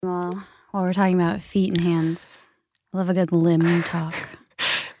now while we're talking about feet and hands. I love a good limb talk.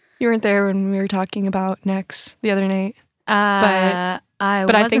 You weren't there when we were talking about necks the other night. I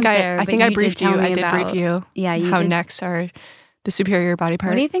think I briefed you. I did brief you. Yeah, you how did. necks are the superior body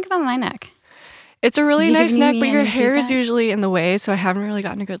part. What do you think about my neck? It's a really nice neck, but your hair is feedback? usually in the way, so I haven't really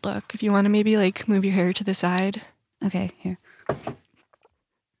gotten a good look. If you want to maybe like move your hair to the side. Okay, here.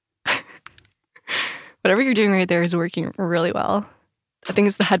 Whatever you're doing right there is working really well. I think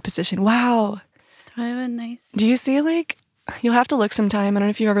it's the head position. Wow. Do I have a nice... Do you see like, you'll have to look sometime. I don't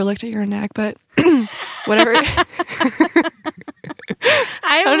know if you've ever looked at your neck, but whatever.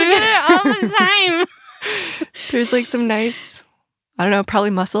 I look at it all the time. There's like some nice, I don't know,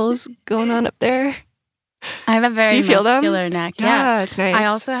 probably muscles going on up there. I have a very Do you feel muscular them? neck. Yeah, it's nice. I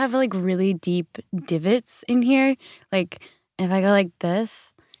also have like really deep divots in here. Like if I go like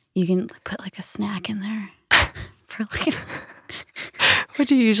this, you can put like a snack in there. For like, what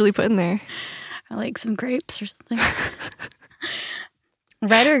do you usually put in there? or like some grapes or something.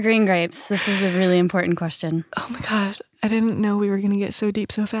 Red or green grapes? This is a really important question. Oh my God. I didn't know we were going to get so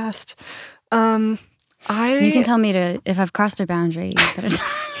deep so fast. You can tell me if I've crossed a boundary.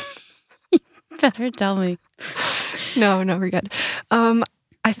 You better tell me. No, we're good.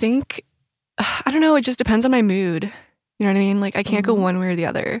 I think, I don't know, it just depends on my mood. You know what I mean? Like, I can't go one way or the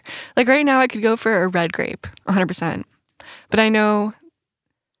other. Like, right now, I could go for a red grape, 100%. But I know,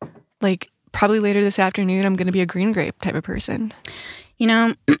 like, probably later this afternoon, I'm going to be a green grape type of person. You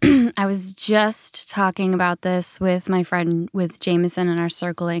know, I was just talking about this with my friend, with Jameson in our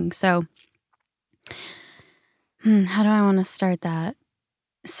circling. So, how do I want to start that?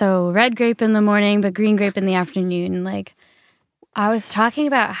 So, red grape in the morning, but green grape in the afternoon. Like, I was talking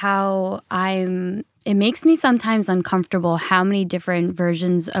about how it makes me sometimes uncomfortable how many different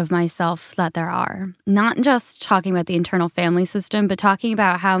versions of myself that there are. Not just talking about the internal family system, but talking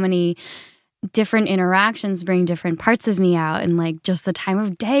about how many different interactions bring different parts of me out, and like just the time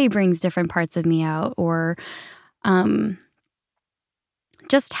of day brings different parts of me out, or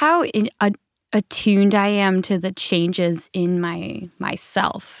just how attuned I am to the changes in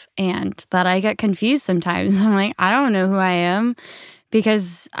myself, and that I get confused sometimes. I'm like, I don't know who I am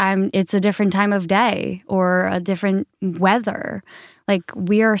because it's a different time of day or a different weather. Like,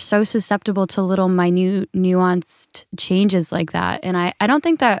 we are so susceptible to little minute nuanced changes like that. And I don't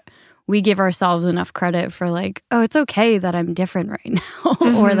think that we give ourselves enough credit for like, oh, it's okay that I'm different right now,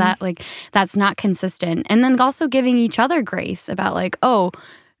 or that like that's not consistent. And then also giving each other grace about like, oh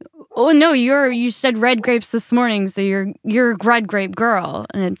no, you said red grapes this morning, so you're a red grape girl.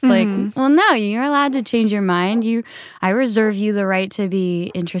 And it's like, well, no, you're allowed to change your mind. I reserve you the right to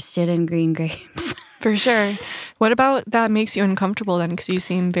be interested in green grapes. For sure. What about that makes you uncomfortable then? Because you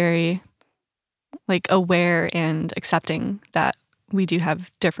seem very like aware and accepting that we do have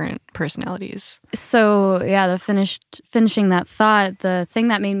different personalities. So yeah, finishing that thought, the thing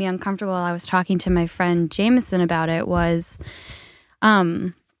that made me uncomfortable while I was talking to my friend Jameson about it was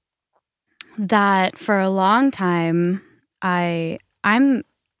that for a long time I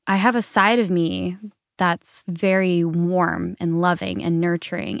have a side of me that's very warm and loving and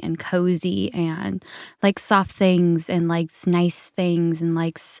nurturing and cozy and likes soft things and likes nice things and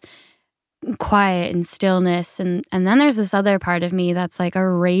likes quiet and stillness, and then there's this other part of me that's like a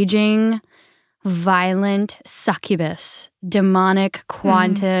raging, violent succubus, demonic,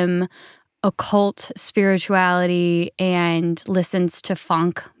 quantum, occult spirituality, and listens to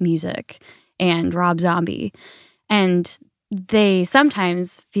funk music and Rob Zombie, and they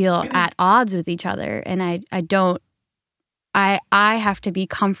sometimes feel at odds with each other, and I have to be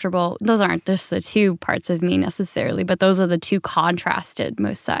comfortable. Those aren't just the two parts of me necessarily, but those are the two contrasted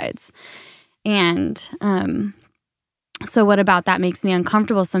most sides. And so what about that makes me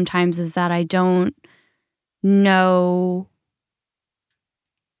uncomfortable sometimes is that I don't know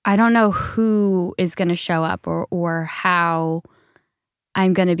who is going to show up or how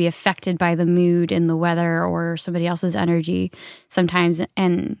I'm going to be affected by the mood and the weather or somebody else's energy sometimes.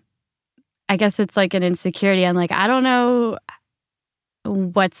 And I guess it's like an insecurity. I'm like, I don't know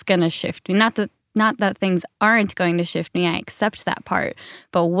what's going to shift me. Not that things aren't going to shift me. I accept that part.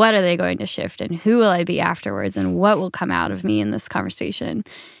 But what are they going to shift, and who will I be afterwards, and what will come out of me in this conversation?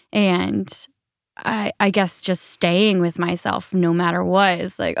 And I guess just staying with myself no matter what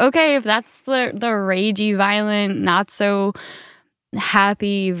is like, okay, if that's the ragey, violent, not so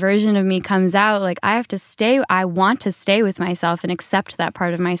happy version of me comes out, like I want to stay with myself and accept that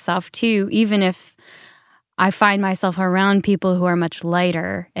part of myself too, even if I find myself around people who are much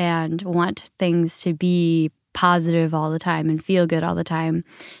lighter and want things to be positive all the time and feel good all the time.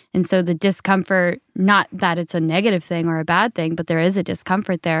 And so the discomfort, not that it's a negative thing or a bad thing, but there is a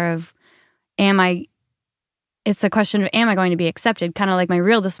discomfort there of, it's a question of, am I going to be accepted? Kind of like my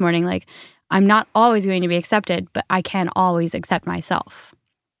reel this morning, like I'm not always going to be accepted, but I can always accept myself.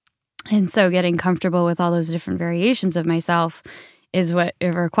 And so getting comfortable with all those different variations of myself is what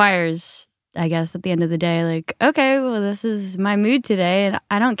it requires, I guess, at the end of the day. Like, okay, well, this is my mood today, and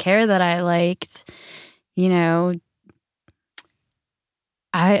I don't care that I liked, Gregory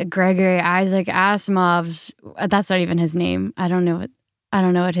Isaac Asimov's, that's not even his name. I don't know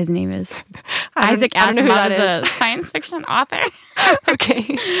what his name is. Isaac Asimov is a science fiction author. Okay.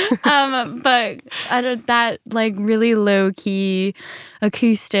 But that like really low key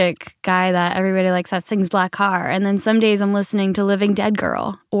acoustic guy that everybody likes that sings Black Car. And then some days I'm listening to Living Dead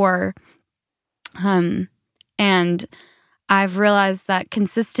Girl and I've realized that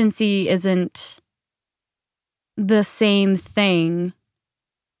consistency isn't the same thing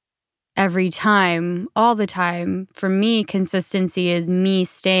every time, all the time. For me, consistency is me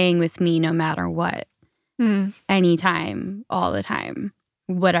staying with me no matter what. Anytime, all the time,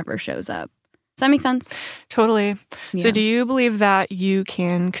 whatever shows up. Does that make sense? Totally. Yeah. So do you believe that you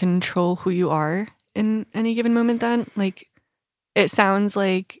can control who you are in any given moment then? Like, it sounds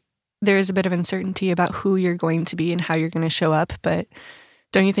like there's a bit of uncertainty about who you're going to be and how you're going to show up, but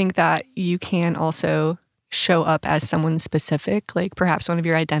don't you think that you can also show up as someone specific, like perhaps one of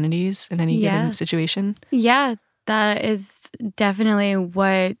your identities in any given situation? Yeah, that is definitely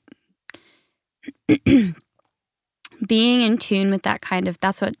what being in tune with that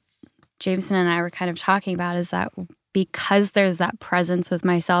that's what Jameson and I were kind of talking about, is that because there's that presence with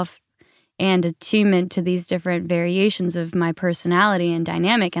myself and attunement to these different variations of my personality and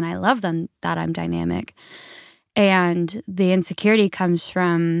dynamic, and I love them that I'm dynamic. And the insecurity comes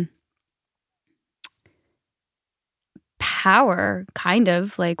from power, kind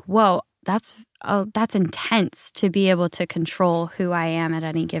of like, whoa, that's intense to be able to control who I am at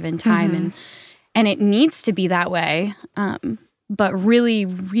any given time. And it needs to be that way. But really,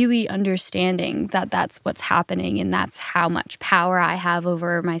 really understanding that that's what's happening and that's how much power I have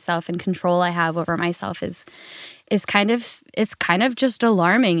over myself and control I have over myself is kind of just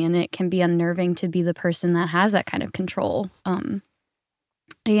alarming, and it can be unnerving to be the person that has that kind of control.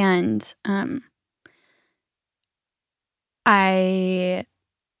 I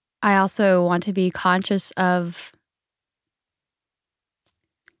also want to be conscious of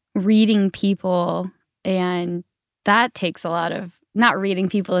reading people, and that takes a lot of, not reading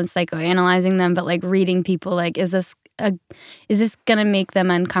people and psychoanalyzing them, but like reading people, like, is this gonna make them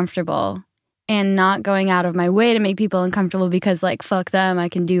uncomfortable, and not going out of my way to make people uncomfortable because, like, fuck them, I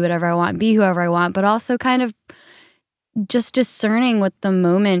can do whatever I want, be whoever I want, but also kind of just discerning what the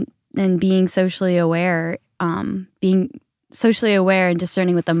moment and being socially aware and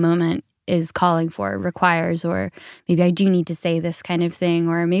discerning what the moment is calling for, requires, or maybe I do need to say this kind of thing,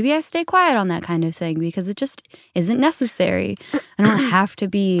 or maybe I stay quiet on that kind of thing because it just isn't necessary. I don't have to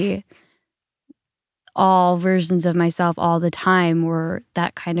be all versions of myself all the time, or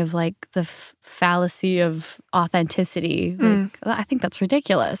that kind of like the fallacy of authenticity. Like, I think that's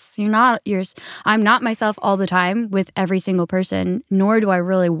ridiculous. I'm not myself all the time with every single person, nor do I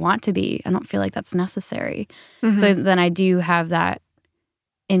really want to be. I don't feel like that's necessary. So then I do have that.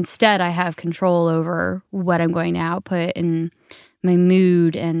 Instead, I have control over what I'm going to output and my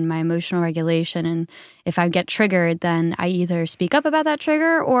mood and my emotional regulation. And if I get triggered, then I either speak up about that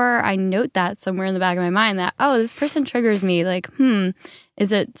trigger, or I note that somewhere in the back of my mind that, oh, this person triggers me. Like,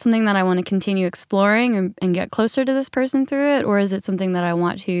 is it something that I want to continue exploring and get closer to this person through it? Or is it something that I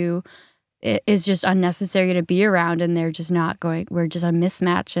want to, it is just unnecessary to be around, and they're just not going, we're just a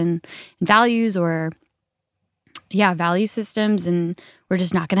mismatch in values or value systems, and we're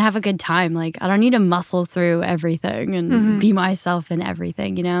just not going to have a good time. Like, I don't need to muscle through everything and be myself in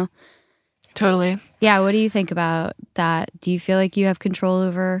everything, Totally. Yeah, what do you think about that? Do you feel like you have control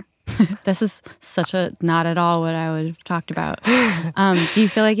over this is not at all what I would have talked about. Do you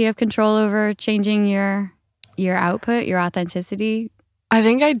feel like you have control over changing your output, your authenticity? I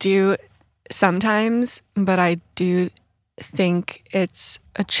think I do sometimes, but I do think it's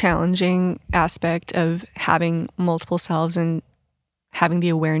a challenging aspect of having multiple selves and having the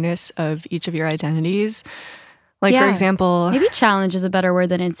awareness of each of your identities. Like, for example, maybe challenge is a better word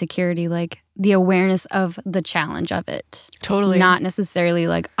than insecurity, like the awareness of the challenge of it. Totally. Not necessarily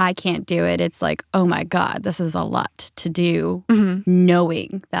like, I can't do it. It's like, oh my God, this is a lot to do,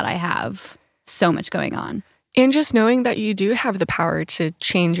 knowing that I have so much going on. And just knowing that you do have the power to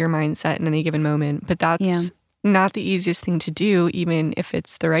change your mindset in any given moment. But that's not the easiest thing to do, even if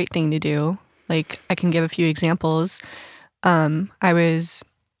it's the right thing to do. Like, I can give a few examples. I was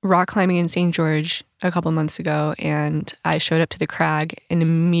rock climbing in St. George a couple months ago, and I showed up to the crag and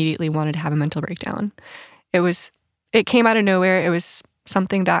immediately wanted to have a mental breakdown. It came out of nowhere. It was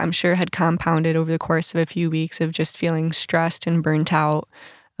something that I'm sure had compounded over the course of a few weeks of just feeling stressed and burnt out,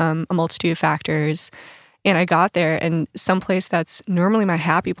 a multitude of factors. And I got there, and someplace that's normally my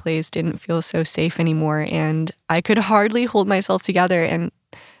happy place didn't feel so safe anymore. And I could hardly hold myself together. And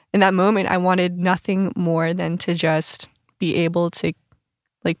in that moment, I wanted nothing more than to just be able to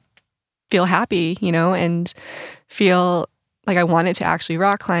like feel happy, and feel like I wanted to actually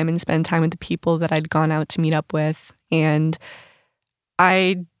rock climb and spend time with the people that I'd gone out to meet up with. And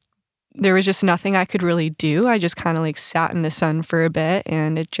there was just nothing I could really do. I just kind of like sat in the sun for a bit,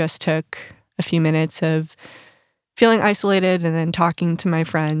 and it just took a few minutes of feeling isolated and then talking to my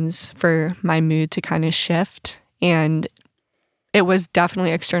friends for my mood to kind of shift. And it was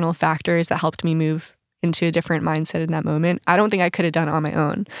definitely external factors that helped me move into a different mindset in that moment. I don't think I could have done it on my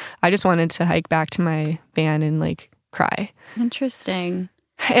own. I just wanted to hike back to my van and like cry. Interesting.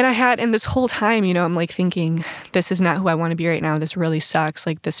 And this whole time, I'm like thinking, this is not who I want to be right now. This really sucks.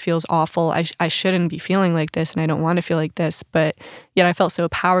 Like, this feels awful. I shouldn't be feeling like this, and I don't want to feel like this. But yet I felt so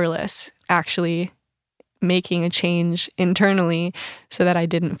powerless actually making a change internally so that I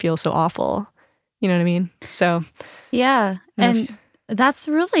didn't feel so awful. You know what I mean? So, yeah. And that's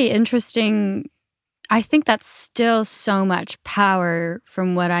really interesting. I think that's still so much power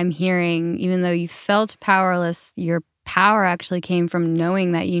from what I'm hearing. Even though you felt powerless, your power actually came from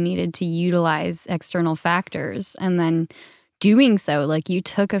knowing that you needed to utilize external factors and then doing so. Like, you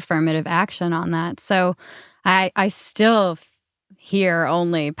took affirmative action on that. So I still hear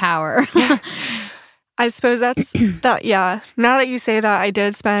only power. I suppose that's that. Yeah. Now that you say that, I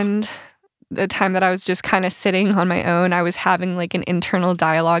did spend the time that I was just kind of sitting on my own. I was having like an internal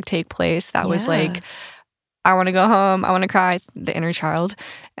dialogue take place that was like, I want to go home, I want to cry, the inner child,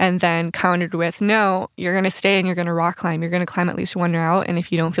 and then countered with, no, you're going to stay and you're going to rock climb. You're going to climb at least one route, and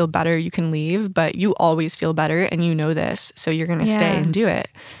if you don't feel better, you can leave, but you always feel better, and you know this, so you're going to stay and do it.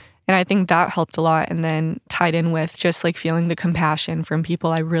 And I think that helped a lot, and then tied in with just like feeling the compassion from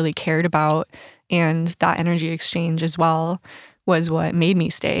people I really cared about, and that energy exchange as well was what made me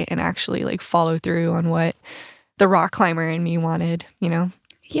stay and actually like follow through on what the rock climber in me wanted,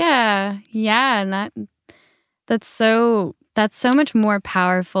 Yeah. And that's so much more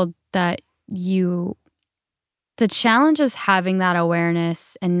powerful that the challenge is having that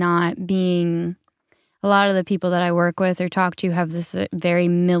awareness and not being, a lot of the people that I work with or talk to have this very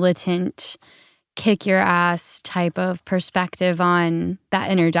militant, kick your ass type of perspective on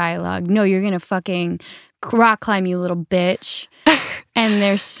that inner dialogue. No, you're going to fucking rock climb, you little bitch. And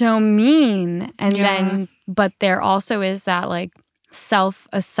they're so mean. And then, but there also is that like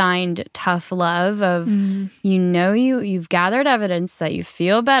self-assigned tough love of, you've gathered evidence that you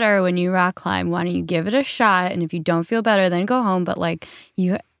feel better when you rock climb. Why don't you give it a shot? And if you don't feel better, then go home. But like,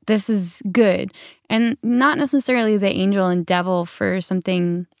 this is good. And not necessarily the angel and devil for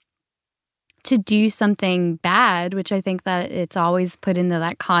something to do something bad, which I think that it's always put into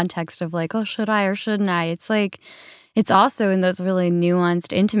that context of like, oh, should I or shouldn't I? It's like, it's also in those really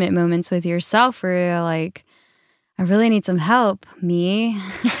nuanced, intimate moments with yourself where you're like, I really need some help, me.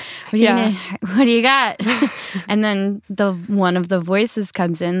 What do you got? And then one of the voices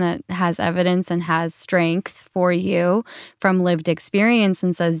comes in that has evidence and has strength for you from lived experience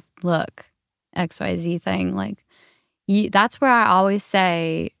and says, look, XYZ thing. Like, that's where I always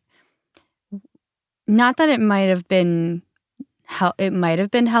say, not that it might have been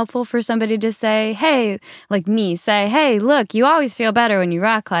helpful for somebody to say, hey, like me, say, hey, look, you always feel better when you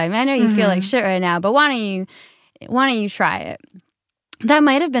rock climb. I know you feel like shit right now, but why don't you try it? That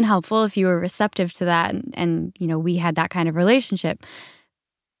might have been helpful if you were receptive to that and we had that kind of relationship.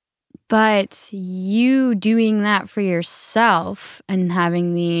 But you doing that for yourself and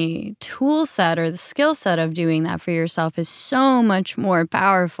having the tool set or the skill set of doing that for yourself is so much more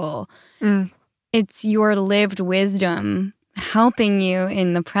powerful. It's your lived wisdom helping you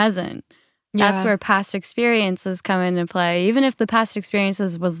in the present. That's where past experiences come into play. Even if the past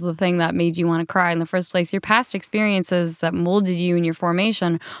experiences was the thing that made you want to cry in the first place, your past experiences that molded you in your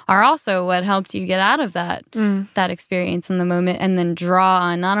formation are also what helped you get out of that experience in the moment, and then draw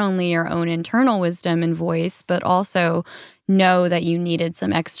on not only your own internal wisdom and voice, but also know that you needed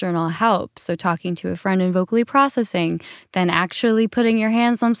some external help. So talking to a friend and vocally processing, then actually putting your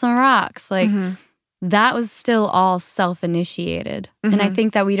hands on some rocks. Like that was still all self-initiated. And I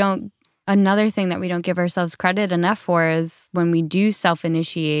think that another thing that we don't give ourselves credit enough for is when we do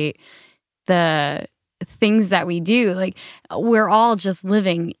self-initiate the things that we do. Like, we're all just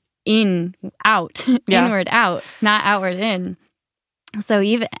living in, out, inward, out, not outward, in. So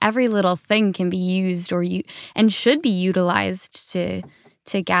even every little thing can be used and should be utilized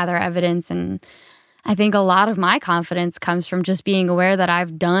to gather evidence. And I think a lot of my confidence comes from just being aware that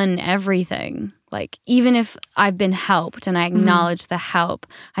I've done everything. Like, even if I've been helped and I acknowledge the help,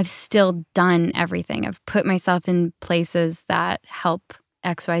 I've still done everything. I've put myself in places that help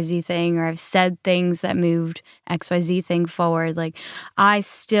XYZ thing, or I've said things that moved XYZ thing forward. Like, I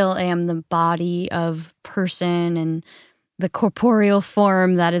still am the body of person and the corporeal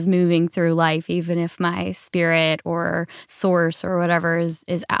form that is moving through life, even if my spirit or source or whatever is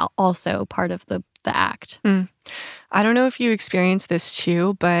also part of the act. I don't know if you experience this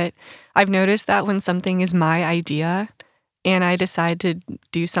too, but I've noticed that when something is my idea and I decide to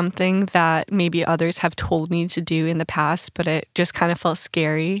do something that maybe others have told me to do in the past, but it just kind of felt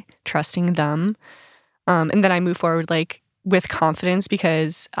scary trusting them. And then I move forward like with confidence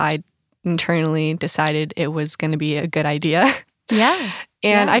because I internally decided it was going to be a good idea. Yeah.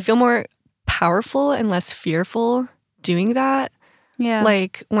 And I feel more powerful and less fearful doing that. Yeah.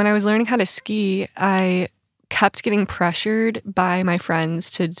 Like when I was learning how to ski, I kept getting pressured by my friends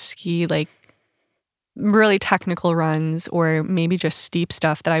to ski like really technical runs or maybe just steep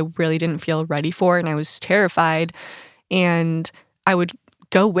stuff that I really didn't feel ready for. And I was terrified. And I would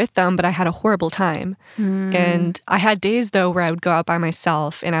go with them, but I had a horrible time. And I had days though where I would go out by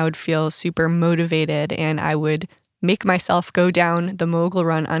myself and I would feel super motivated and I would make myself go down the mogul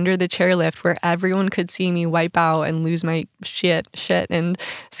run under the chairlift where everyone could see me wipe out and lose my shit and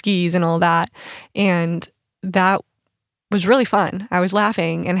skis and all that. And that was really fun. I was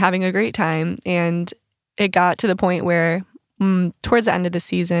laughing and having a great time. And it got to the point where towards the end of the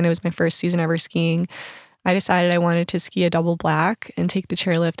season, it was my first season ever skiing, I decided I wanted to ski a double black and take the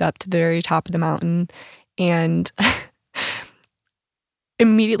chairlift up to the very top of the mountain, and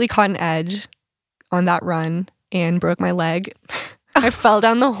immediately caught an edge on that run and broke my leg. I fell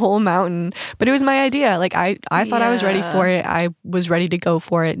down the whole mountain, but it was my idea. Like I thought I was ready for it. I was ready to go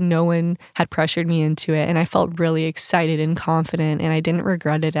for it. No one had pressured me into it. And I felt really excited and confident and I didn't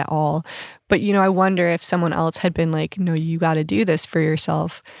regret it at all. But, I wonder if someone else had been like, no, you got to do this for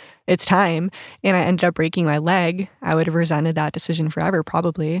yourself. It's time. And I ended up breaking my leg. I would have resented that decision forever,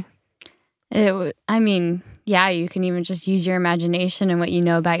 probably. Yeah, you can even just use your imagination and what you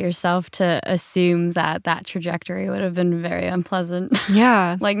know about yourself to assume that trajectory would have been very unpleasant.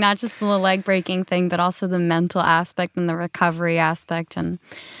 Yeah. Like not just the leg breaking thing, but also the mental aspect and the recovery aspect. And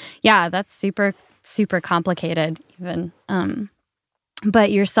yeah, that's super, super complicated even.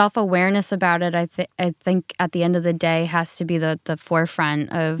 But your self-awareness about it, I think at the end of the day has to be the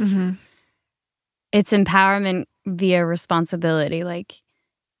forefront of it's empowerment via responsibility. Like,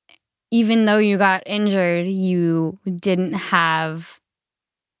 even though you got injured, you didn't have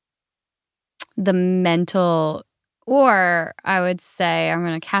the mental, or I would say, I'm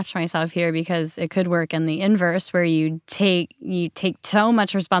going to catch myself here because it could work in the inverse where you take so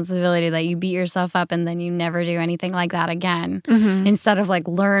much responsibility that you beat yourself up and then you never do anything like that again. Instead of like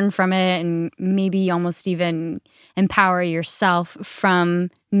learn from it and maybe almost even empower yourself from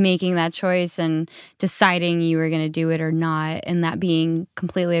making that choice and deciding you were going to do it or not, and that being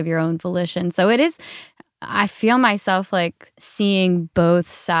completely of your own volition. So it is, I feel myself like seeing both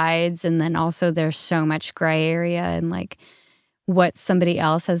sides, and then also there's so much gray area and like what somebody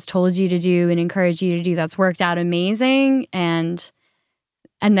else has told you to do and encouraged you to do that's worked out amazing, and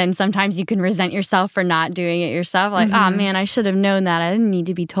then sometimes you can resent yourself for not doing it yourself, like, oh man, I should have known that, I didn't need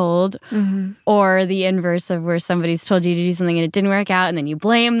to be told. Or the inverse of where somebody's told you to do something and it didn't work out and then you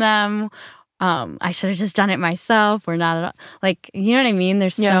blame them. I should have just done it myself, or not at all. Like, you know what I mean?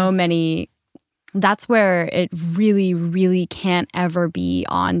 There's so many. That's where it really, really can't ever be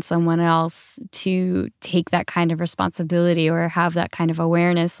on someone else to take that kind of responsibility or have that kind of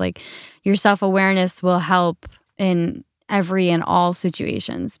awareness. Like, your self-awareness will help in every and all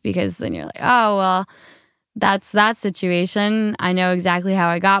situations, because then you're like, oh, well, that's that situation. I know exactly how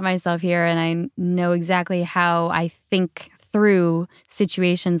I got myself here, and I know exactly how I think through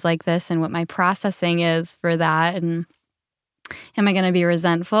situations like this and what my processing is for that. And am I going to be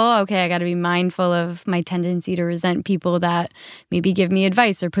resentful? Okay, I got to be mindful of my tendency to resent people that maybe give me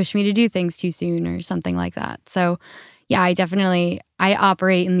advice or push me to do things too soon or something like that. So yeah, I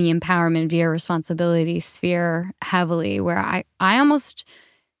operate in the empowerment via responsibility sphere heavily, where I almost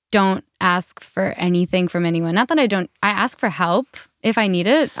don't ask for anything from anyone. Not that I ask for help if I need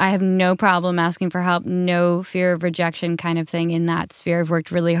it. I have no problem asking for help, no fear of rejection kind of thing in that sphere. I've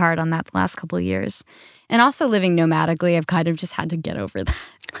worked really hard on that the last couple of years. And also living nomadically, I've kind of just had to get over that.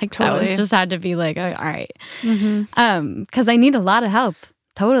 Like, totally. That was just had to be like, all right. Because I need a lot of help.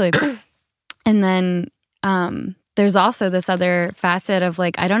 totally. And then there's also this other facet of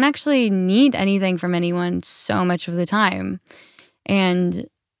like, I don't actually need anything from anyone so much of the time. And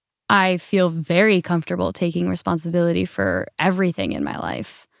I feel very comfortable taking responsibility for everything in my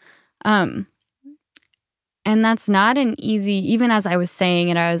life. And that's not an easy, even as I was saying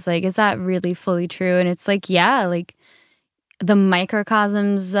it, I was like, is that really fully true? And it's like, yeah, like the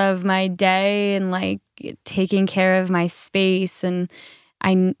microcosms of my day and like taking care of my space. And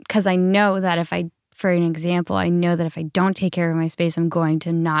because I know that for an example, I know that if I don't take care of my space, I'm going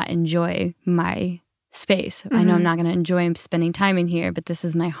to not enjoy my space. I know I'm not going to enjoy spending time in here, but this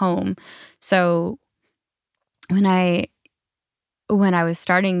is my home. So when I was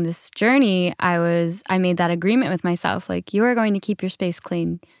starting this journey, I made that agreement with myself, like, you are going to keep your space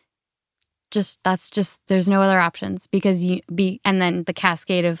clean. There's no other options, and then the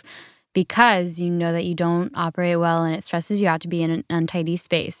cascade of, because you know that you don't operate well and it stresses you out to be in an untidy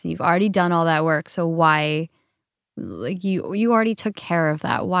space. You've already done all that work, so why, like, you already took care of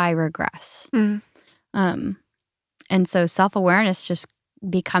that. Why regress? And so self-awareness just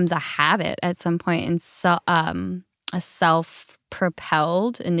becomes a habit at some point, and a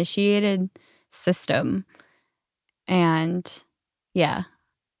self-propelled, initiated system. And yeah.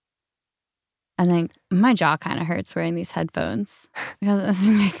 I think my jaw kind of hurts wearing these headphones. Because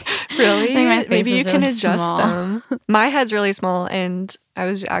really? My face Maybe you can really adjust small. them. My head's really small, and I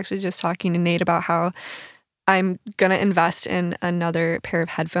was actually just talking to Nate about how I'm going to invest in another pair of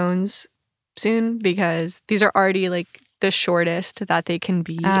headphones soon, because these are already like the shortest that they can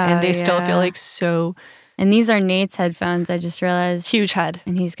be, and they still feel like so. And these are Nate's headphones, I just realized. Huge head.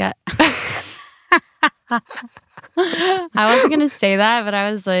 And he's got... I wasn't gonna say that, but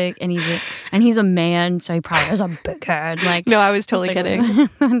I was like, and he's a man, so he probably has a big head. Like, no, I was totally kidding.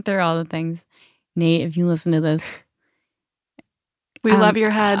 They're all the things. Nate, if you listen to this, we love your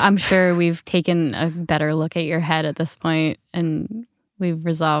head. I'm sure we've taken a better look at your head at this point, and we've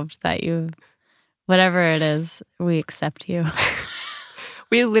resolved that whatever it is, we accept you.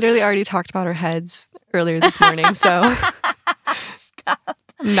 We literally already talked about our heads earlier this morning, so Stop.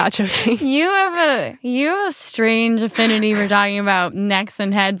 I'm not joking. You have a strange affinity for talking about necks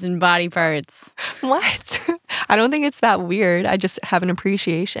and heads and body parts. What? I don't think it's that weird. I just have an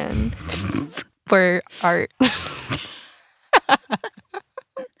appreciation for art.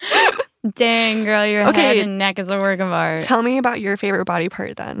 Dang, girl, your head and neck is a work of art. Tell me about your favorite body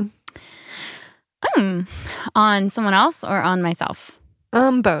part then. On someone else or on myself?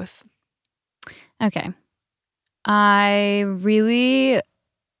 Both. Okay. I really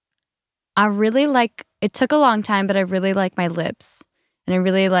like, it took a long time, but I really like my lips. And I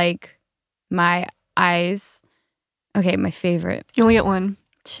really like my eyes. Okay, my favorite. You only get one.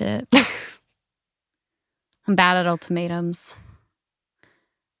 Shit. I'm bad at ultimatums.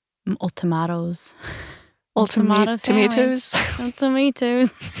 Ultimatos. Tomatoes.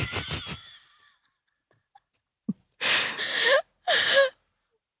 Tomatoes.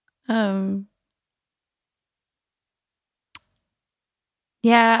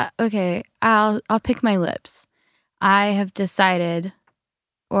 Yeah, okay. I'll pick my lips. I have decided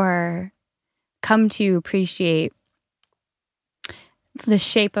or come to appreciate the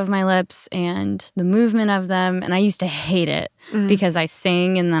shape of my lips and the movement of them. And I used to hate it because I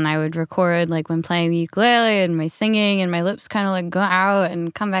sing and then I would record like when playing the ukulele and my singing and my lips kind of like go out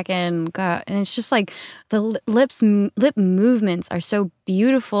and come back in and go out. And it's just like the lip movements are so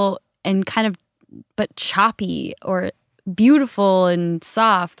beautiful and kind of but choppy or beautiful and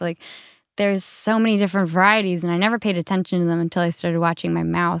soft. Like there's so many different varieties, and I never paid attention to them until I started watching my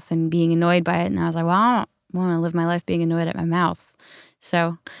mouth and being annoyed by it. And I was like, well, I don't want to live my life being annoyed at my mouth. So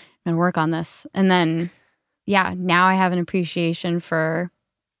I'm going to work on this. And then, yeah, now I have an appreciation for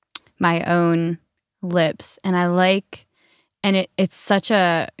my own lips. And I like, and it's such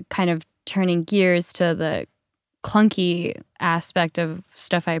a kind of turning gears to the clunky aspect of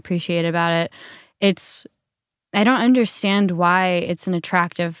stuff I appreciate about it. I don't understand why it's an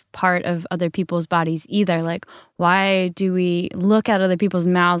attractive part of other people's bodies either. Like, why do we look at other people's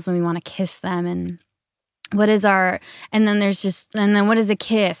mouths when we want to kiss them? And what is and then what is a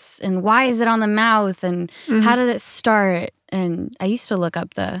kiss? And why is it on the mouth? And how did it start? And I used to look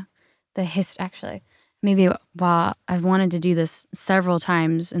up the history, actually. Maybe I've wanted to do this several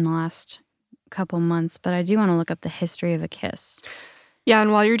times in the last couple months, but I do want to look up the history of a kiss. Yeah,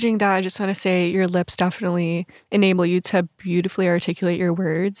 and while you're doing that, I just want to say your lips definitely enable you to beautifully articulate your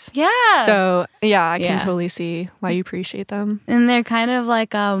words. Yeah. So, yeah, I can totally see why you appreciate them. And they're kind of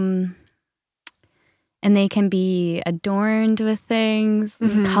like, and they can be adorned with things,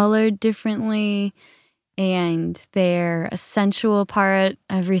 and colored differently. and they're a sensual part.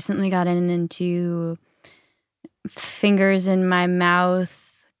 I've recently gotten into fingers in my mouth.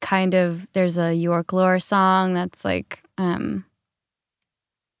 Kind of, there's a York Lore song that's like, I'll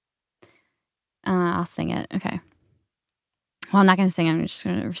sing it. Okay. Well, I'm not going to sing it. I'm just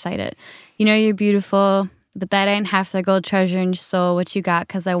going to recite it. You know you're beautiful, but that ain't half the gold treasure in your soul. What you got,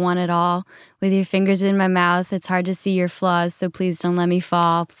 because I want it all. With your fingers in my mouth, it's hard to see your flaws, so please don't let me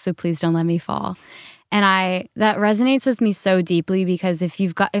fall. So please don't let me fall. And that resonates with me so deeply, because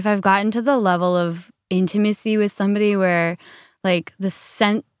if I've gotten to the level of intimacy with somebody where like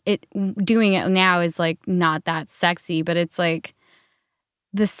doing it now is like not that sexy, but it's like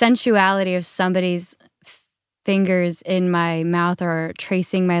the sensuality of somebody's fingers in my mouth or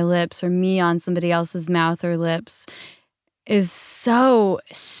tracing my lips or me on somebody else's mouth or lips is so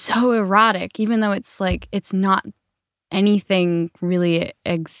erotic, even though it's like it's not anything really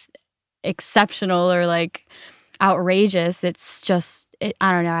exceptional or like outrageous. It's just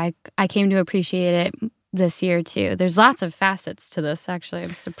I don't know. I came to appreciate it this year too. There's lots of facets to this, actually.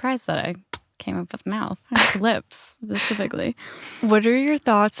 I'm surprised that I came up with mouth, lips specifically. What are your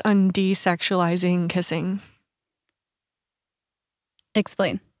thoughts on desexualizing kissing?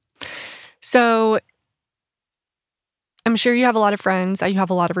 Explain. So I'm sure you have a lot of friends that you have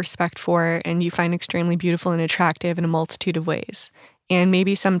a lot of respect for and you find extremely beautiful and attractive in a multitude of ways. And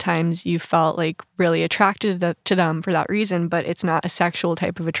maybe sometimes you felt like really attracted to them for that reason, but it's not a sexual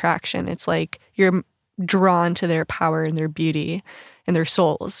type of attraction. It's like you're drawn to their power and their beauty and their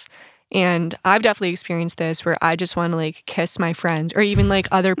souls. And I've definitely experienced this where I just want to like kiss my friends or even like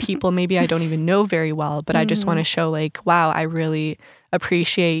other people maybe I don't even know very well, but I just want to show like, wow, I really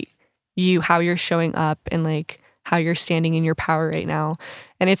appreciate you, how you're showing up and like how you're standing in your power right now.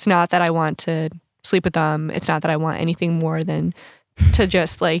 And it's not that I want to sleep with them. It's not that I want anything more than to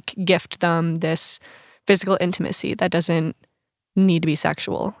just like gift them this physical intimacy that doesn't need to be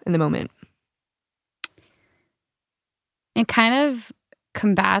sexual in the moment. It kind of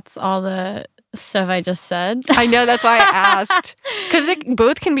combats all the stuff I just said. I know, that's why I asked. Because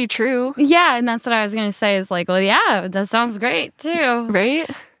both can be true. Yeah, and that's what I was going to say is like, well, yeah, that sounds great too. Right?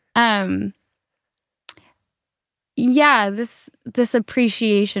 Yeah, this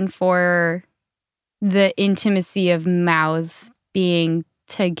appreciation for the intimacy of mouths being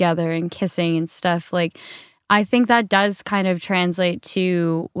together and kissing and stuff, like I think that does kind of translate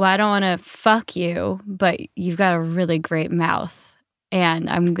to, well, I don't want to fuck you, but you've got a really great mouth and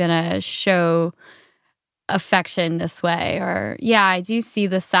I'm going to show affection this way. Or yeah, I do see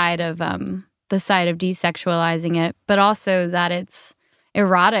the side of desexualizing it, but also that it's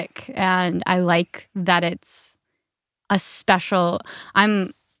erotic and I like that it's a special,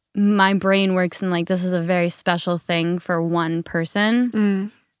 my brain works in like, this is a very special thing for one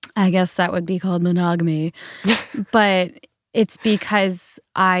person. I guess that would be called monogamy. But it's because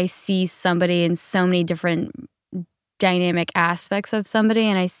I see somebody in so many different dynamic aspects of somebody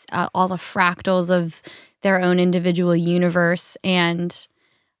and all the fractals of their own individual universe. And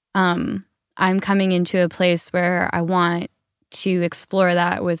I'm coming into a place where I want to explore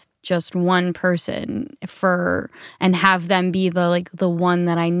that with just one person and have them be the one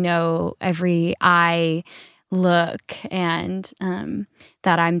that I know every eye look and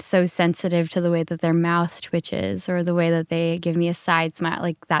that I'm so sensitive to the way that their mouth twitches or the way that they give me a side smile.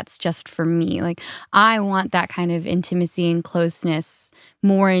 Like that's just for me. Like I want that kind of intimacy and closeness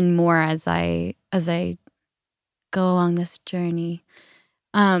more and more as I go along this journey.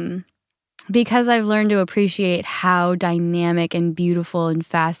 Because I've learned to appreciate how dynamic and beautiful and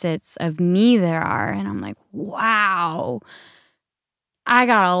facets of me there are. And I'm like, wow, I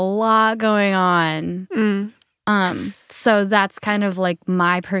got a lot going on. So that's kind of like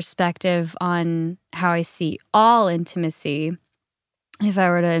my perspective on how I see all intimacy if I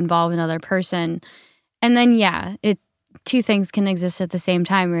were to involve another person. And then, yeah, two things can exist at the same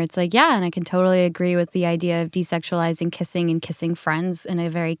time where it's like, yeah, and I can totally agree with the idea of desexualizing kissing and kissing friends in a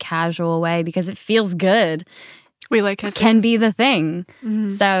very casual way because it feels good. We like kissing. Can be the thing.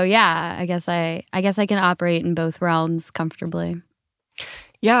 So yeah, I guess I can operate in both realms comfortably.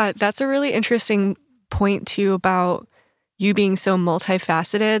 Yeah, that's a really interesting point too about you being so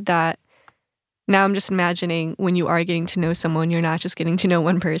multifaceted that now I'm just imagining when you are getting to know someone, you're not just getting to know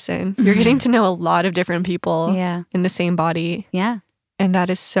one person. You're getting to know a lot of different people in the same body. Yeah. And that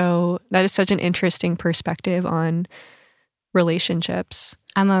is such an interesting perspective on relationships.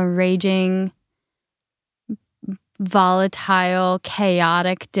 I'm a raging, volatile,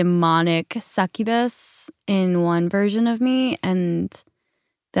 chaotic, demonic succubus in one version of me. And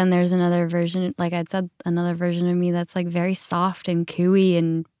then there's another version, like I'd said, another version of me that's like very soft and cooey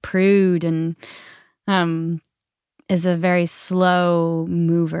and prude and is a very slow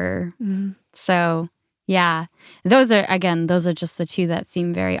mover. So yeah, those are just the two that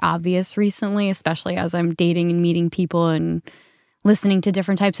seem very obvious recently, especially as I'm dating and meeting people and listening to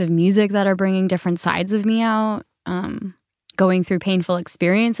different types of music that are bringing different sides of me out. Going through painful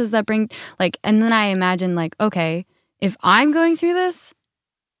experiences that bring and then I imagine okay, if I'm going through this,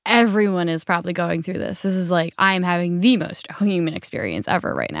 everyone is probably going through this. This is I am having the most human experience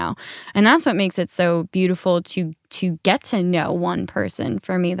ever right now. And that's what makes it so beautiful to get to know one person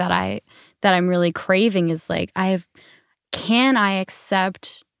for me that I'm really craving is can I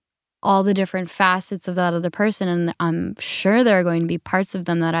accept all the different facets of that other person? And I'm sure there are going to be parts of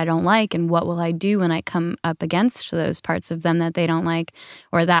them that I don't like. And what will I do when I come up against those parts of them that they don't like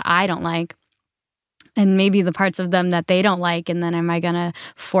or that I don't like? And maybe the parts of them that they don't like, and then am I going to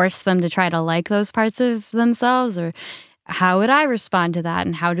force them to try to like those parts of themselves? Or how would I respond to that?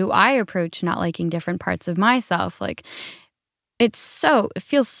 And how do I approach not liking different parts of myself? It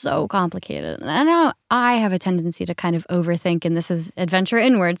feels so complicated. And I know I have a tendency to kind of overthink, and this is Adventure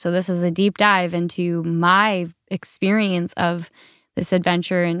Inward, so this is a deep dive into my experience of this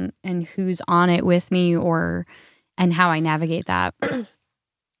adventure and who's on it with me and how I navigate that.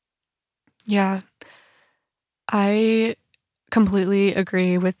 Yeah. I completely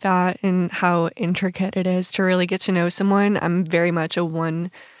agree with that and how intricate it is to really get to know someone. I'm very much a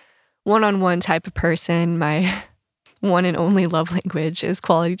one-on-one type of person. My one and only love language is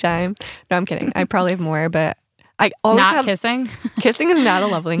quality time. No, I'm kidding. I probably have more, but I always not kissing. Kissing is not a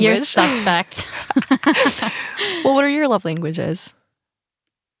love language. You're suspect. Well, what are your love languages?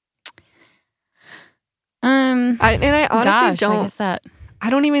 I honestly don't. I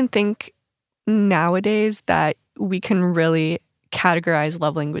don't even think nowadays that we can really categorize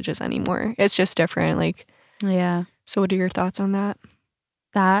love languages anymore. It's just different. Yeah. So, what are your thoughts on that?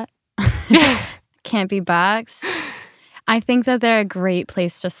 That can't be boxed. I think that they're a great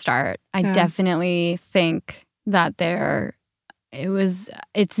place to start. I definitely think that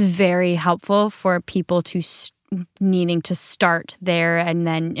it's very helpful for people to needing to start there and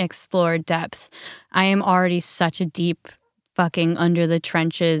then explore depth. I am already such a deep fucking under the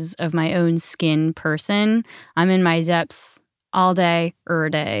trenches of my own skin person. I'm in my depths all day,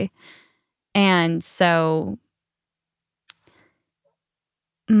 every day. And so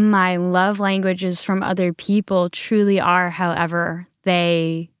my love languages from other people truly are however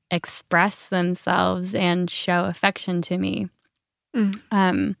they express themselves and show affection to me.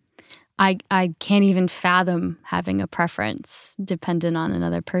 I can't even fathom having a preference dependent on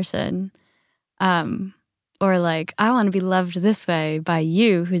another person. Or I want to be loved this way by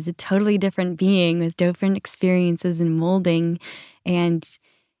you, who's a totally different being with different experiences and molding. And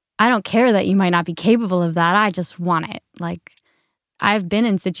I don't care that you might not be capable of that. I just want it. I've been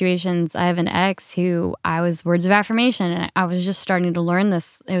in situations, I have an ex who I was words of affirmation, and I was just starting to learn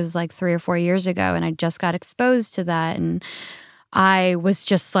this. It was 3 or 4 years ago, and I just got exposed to that. And I was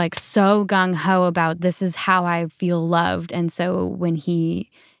just so gung-ho about this is how I feel loved. And so when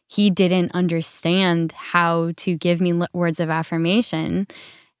he didn't understand how to give me words of affirmation,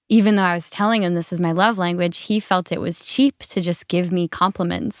 even though I was telling him this is my love language, he felt it was cheap to just give me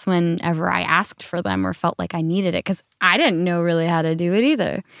compliments whenever I asked for them or felt like I needed it, because I didn't know really how to do it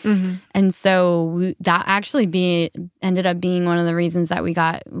either. And so that actually ended up being one of the reasons that we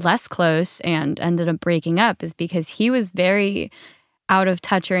got less close and ended up breaking up, is because he was very out of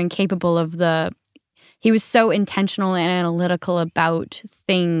touch or incapable of he was so intentional and analytical about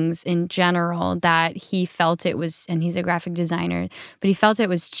things in general that he felt it was, and he's a graphic designer, but he felt it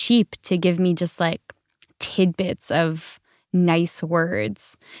was cheap to give me just tidbits of nice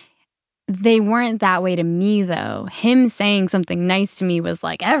words. They weren't that way to me, though. Him saying something nice to me was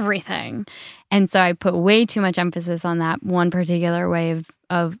everything. And so I put way too much emphasis on that one particular way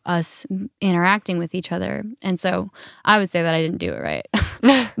of us interacting with each other. And so I would say that I didn't do it right.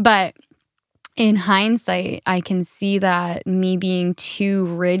 But in hindsight, I can see that me being too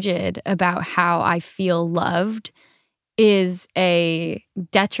rigid about how I feel loved is a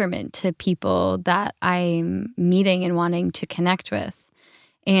detriment to people that I'm meeting and wanting to connect with.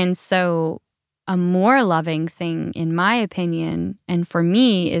 And so a more loving thing, in my opinion, and for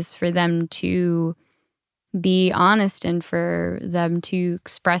me, is for them to be honest and for them to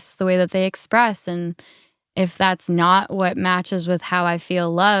express the way that they express. And if that's not what matches with how I feel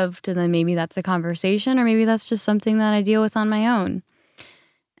loved, then maybe that's a conversation, or maybe that's just something that I deal with on my own.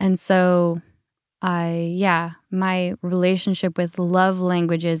 And so my relationship with love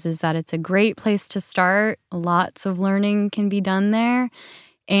languages is that it's a great place to start. Lots of learning can be done there,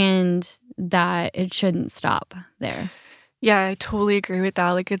 and that it shouldn't stop there. Yeah, I totally agree with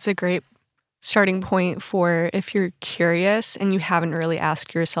that. It's a great starting point for if you're curious and you haven't really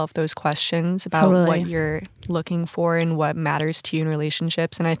asked yourself those questions about Totally. what you're looking for and what matters to you in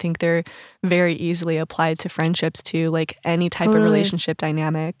relationships. And I think they're very easily applied to friendships too, like any type of Totally. relationship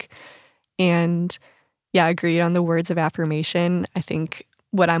dynamic. And yeah, agreed on the words of affirmation. I think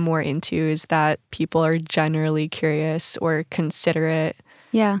what I'm more into is that people are generally curious or considerate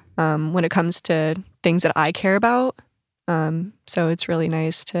Yeah. when it comes to things that I care about. So it's really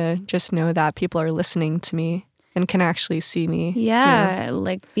nice to just know that people are listening to me and can actually see me. Yeah,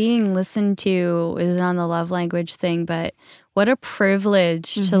 like being listened to is on the love language thing, but what a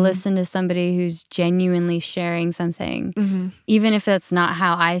privilege to listen to somebody who's genuinely sharing something. Even if that's not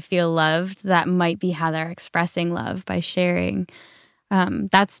how I feel loved, that might be how they're expressing love by sharing.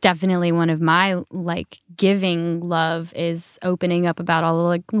 That's definitely one of my like giving love is opening up about all the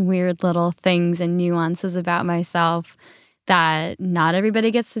like weird little things and nuances about myself that not everybody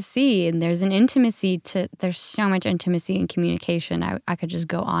gets to see. And there's so much intimacy in communication. I could just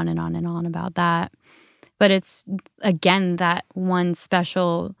go on and on and on about that. But it's, again, that one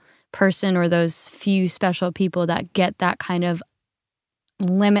special person or those few special people that get that kind of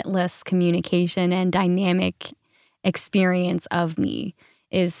limitless communication and dynamic experience of me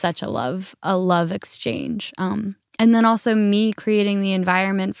is such a love exchange. And then also me creating the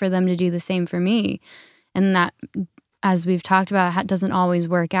environment for them to do the same for me. And that, as we've talked about, doesn't always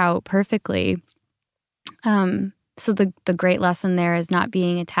work out perfectly. So the great lesson there is not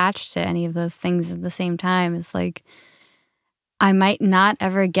being attached to any of those things at the same time. It's like, I might not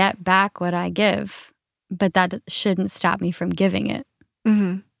ever get back what I give, but that shouldn't stop me from giving it.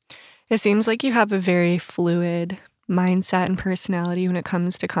 It seems like you have a very fluid mindset and personality when it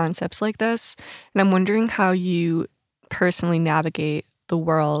comes to concepts like this. And I'm wondering how you personally navigate the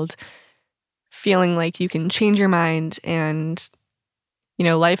world, feeling like you can change your mind and, you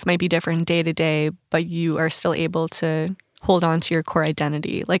know, life might be different day to day, but you are still able to hold on to your core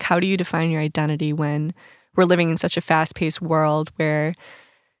identity. Like, how do you define your identity when we're living in such a fast-paced world where,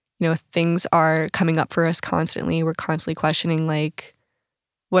 you know, things are coming up for us constantly? We're constantly questioning, like,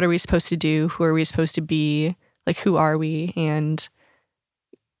 what are we supposed to do? Who are we supposed to be? Like, who are we? And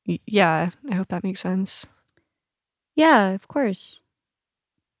yeah, I hope that makes sense. Yeah, of course.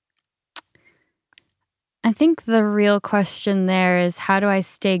 I think the real question there is, how do I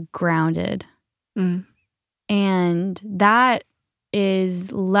stay grounded? And that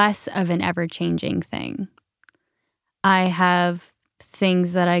is less of an ever-changing thing. I have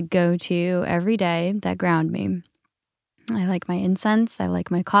things that I go to every day that ground me. I like my incense. I like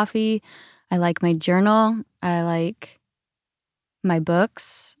my coffee. I like my journal. I like my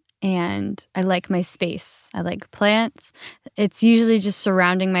books. And I like my space. I like plants. It's usually just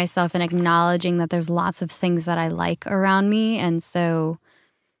surrounding myself and acknowledging that there's lots of things that I like around me. And so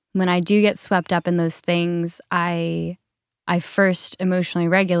when I do get swept up in those things, I first emotionally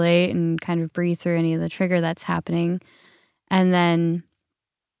regulate and kind of breathe through any of the trigger that's happening. And then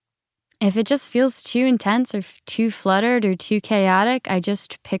if it just feels too intense or too fluttered or too chaotic, I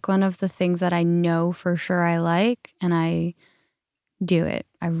just pick one of the things that I know for sure I like and I do it.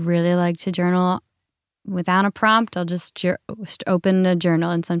 I really like to journal without a prompt. I'll just open a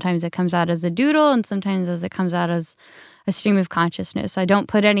journal, and sometimes it comes out as a doodle and sometimes as it comes out as a stream of consciousness. I don't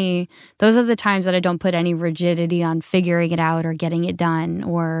put any, those are the times that I don't put any rigidity on figuring it out or getting it done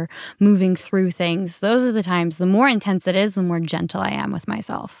or moving through things. Those are the times, the more intense it is, the more gentle I am with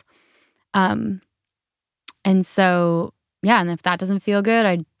myself. And so, yeah, and if that doesn't feel good,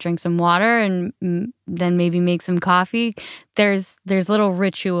 I drink some water and then maybe make some coffee. There's little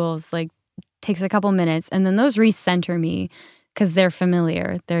rituals, like takes a couple minutes, and then those recenter me because they're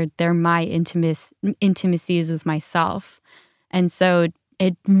familiar. They're my intimacies with myself. And so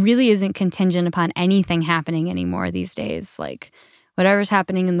it really isn't contingent upon anything happening anymore these days. Like whatever's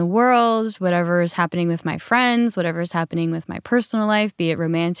happening in the world, whatever is happening with my friends, whatever is happening with my personal life, be it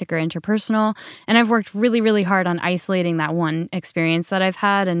romantic or interpersonal. And I've worked really, really hard on isolating that one experience that I've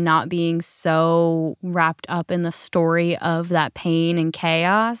had and not being so wrapped up in the story of that pain and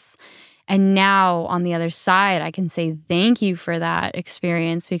chaos. And now on the other side, I can say thank you for that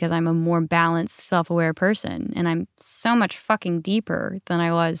experience because I'm a more balanced, self-aware person. And I'm so much fucking deeper than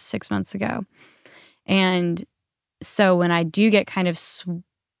I was 6 months ago. And so when I do get kind of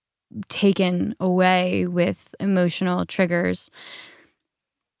taken away with emotional triggers,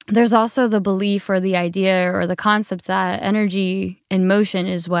 there's also the belief or the idea or the concept that energy in motion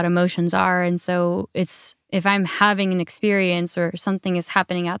is what emotions are. And so it's, if I'm having an experience or something is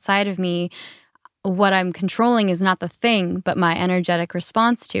happening outside of me, what I'm controlling is not the thing, but my energetic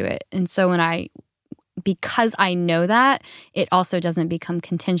response to it. And so when I because I know that, it also doesn't become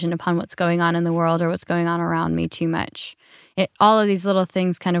contingent upon what's going on in the world or what's going on around me too much. All of these little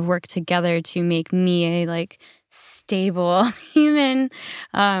things kind of work together to make me a like stable human.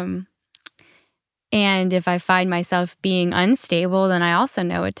 And if I find myself being unstable, then I also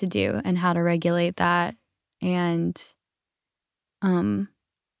know what to do and how to regulate that. And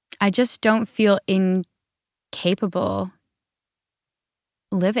I just don't feel incapable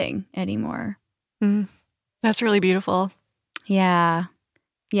living anymore. That's really beautiful. Yeah.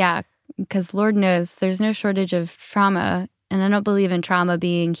 Yeah. Because Lord knows there's no shortage of trauma. And I don't believe in trauma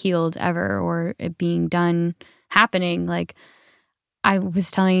being healed ever or it being done happening. Like I was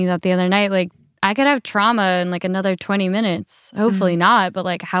telling you that the other night, like I could have trauma in like another 20 minutes. Hopefully not, but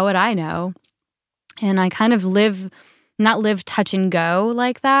like how would I know? And I kind of not live touch and go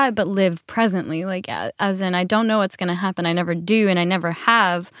like that, but live presently. Like as in I don't know what's going to happen. I never do and I never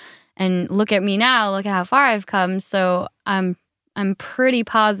have. And look at me now, look at how far I've come. So I'm pretty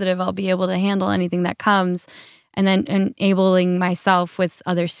positive I'll be able to handle anything that comes. And then enabling myself with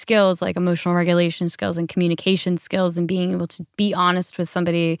other skills like emotional regulation skills and communication skills and being able to be honest with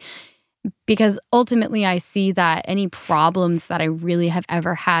somebody. Because ultimately I see that any problems that I really have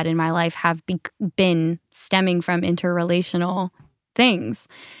ever had in my life have been stemming from interrelational things.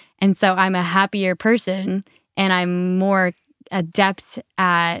 And so I'm a happier person and I'm more adept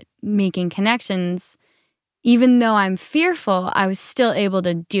at making connections. Even though I'm fearful, I was still able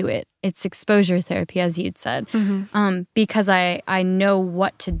to do it. It's exposure therapy, as you'd said, because I know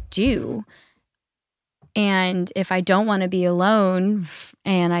what to do. And if I don't want to be alone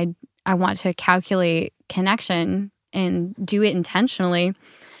and I want to calculate connection and do it intentionally,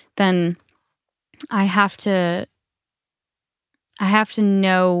 then I have to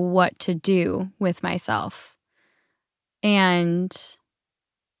know what to do with myself and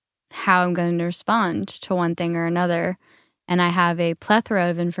how I'm going to respond to one thing or another. And I have a plethora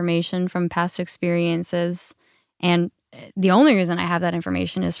of information from past experiences. And the only reason I have that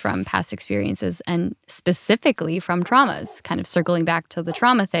information is from past experiences and specifically from traumas, kind of circling back to the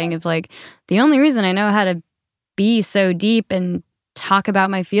trauma thing of like, the only reason I know how to be so deep and talk about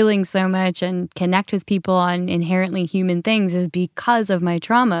my feelings so much and connect with people on inherently human things is because of my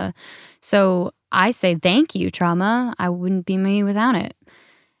trauma. So I say, thank you, trauma. I wouldn't be me without it.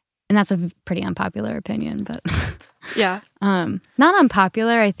 And that's a pretty unpopular opinion, but yeah. Not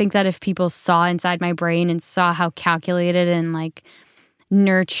unpopular. I think that if people saw inside my brain and saw how calculated and like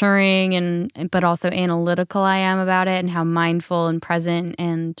nurturing but also analytical I am about it and how mindful and present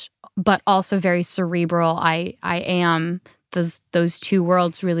but also very cerebral I am, those two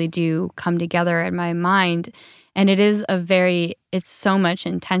worlds really do come together in my mind. And it's so much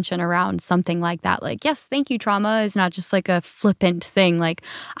intention around something like that. Like, yes, thank you, trauma is not just like a flippant thing. Like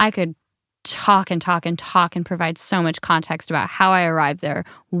I could talk and provide so much context about how I arrived there,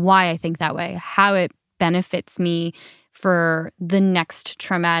 why I think that way, how it benefits me for the next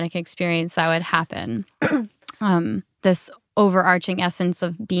traumatic experience that would happen. This overarching essence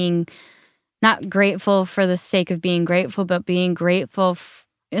of being not grateful for the sake of being grateful, but being grateful,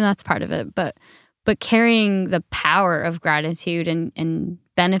 and that's part of it, but carrying the power of gratitude and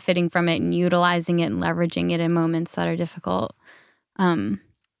benefiting from it and utilizing it and leveraging it in moments that are difficult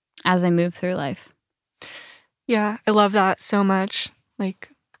as I move through life. Yeah, I love that so much. Like,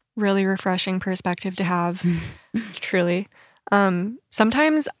 really refreshing perspective to have, truly.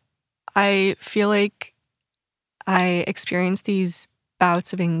 Sometimes I feel like I experience these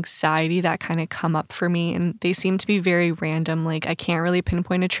bouts of anxiety that kind of come up for me, and they seem to be very random. Like, I can't really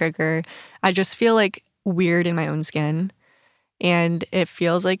pinpoint a trigger. I just feel like weird in my own skin, and it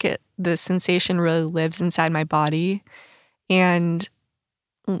feels like the sensation really lives inside my body. And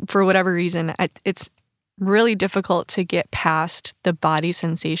for whatever reason, it's really difficult to get past the body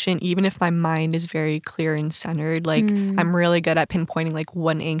sensation, even if my mind is very clear and centered. Like, I'm really good at pinpointing like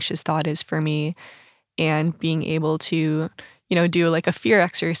what an anxious thought is for me and being able to, do like a fear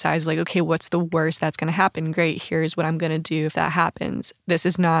exercise, like, okay, what's the worst that's going to happen? Great. Here's what I'm going to do if that happens. This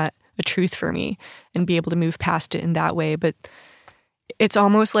is not a truth for me, and be able to move past it in that way. But it's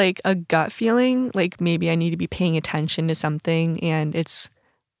almost like a gut feeling, like maybe I need to be paying attention to something, and it's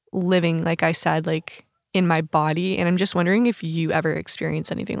living, like I said, like in my body. And I'm just wondering if you ever experience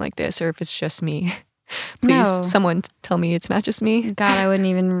anything like this, or if it's just me. Please, someone tell me it's not just me. God, I wouldn't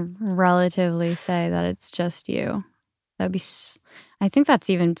even relatively say that it's just you. I think that's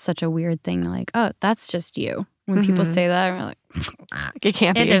even such a weird thing. Like, oh, that's just you. When people say that, we're like, it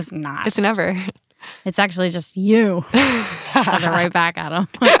can't be. It is not. It's never. It's actually just you. Just said it right back at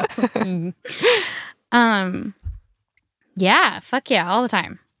him. Yeah, fuck yeah, all the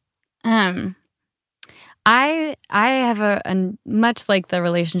time. I have a much like the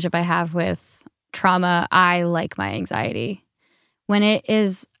relationship I have with trauma, I like my anxiety. When it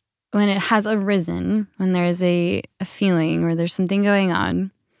has arisen, when there's a feeling or there's something going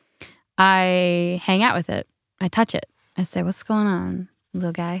on, I hang out with it. I touch it. I say, "What's going on,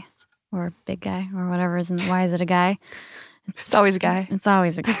 little guy?" Or big guy, or whatever is why is it a guy? It's always a guy. It's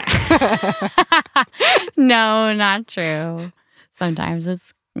always a guy. No, not true. Sometimes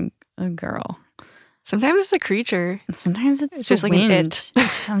it's a girl. Sometimes it's a creature. Sometimes it's just like wind. an it.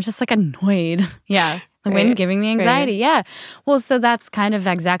 I'm just like annoyed. Yeah. The Right. wind giving me anxiety. Right. Yeah. Well, so that's kind of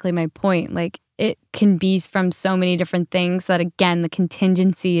exactly my point. Like it can be from so many different things that, again, the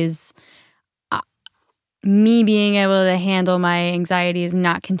contingency is me being able to handle my anxiety is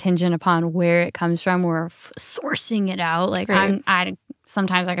not contingent upon where it comes from or sourcing it out. Like Right. I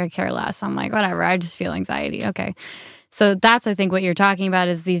sometimes I could care less. I'm like, whatever, I just feel anxiety. Okay. So that's, I think, what you're talking about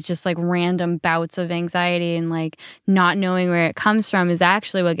is these just like random bouts of anxiety, and like not knowing where it comes from is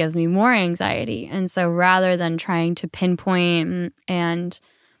actually what gives me more anxiety. And so rather than trying to pinpoint, and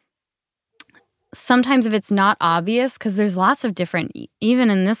sometimes if it's not obvious, because there's lots of different, even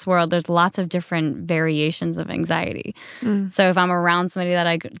in this world, there's lots of different variations of anxiety. So if I'm around somebody that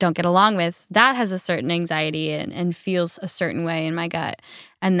I don't get along with, that has a certain anxiety and feels a certain way in my gut.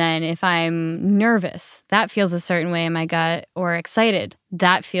 And then if I'm nervous, that feels a certain way in my gut, or excited,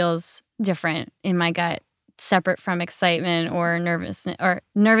 that feels different in my gut, separate from excitement or nervousness. Or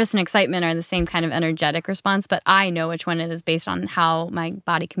nervous and excitement are the same kind of energetic response, but I know which one it is based on how my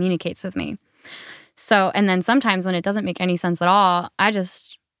body communicates with me. So, and then sometimes when it doesn't make any sense at all, I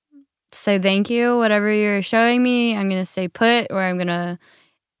just say, thank you, whatever you're showing me, I'm going to stay put, or I'm going to,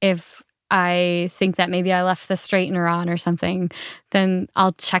 if I think that maybe I left the straightener on or something, then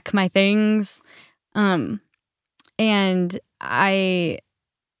I'll check my things. And I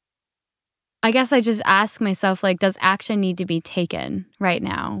guess I just ask myself, like, does action need to be taken right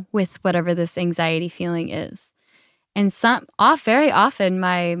now with whatever this anxiety feeling is? And very often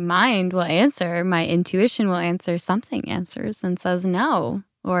my mind will answer, my intuition will answer, something answers and says no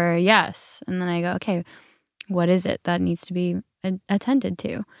or yes. And then I go, okay, what is it that needs to be attended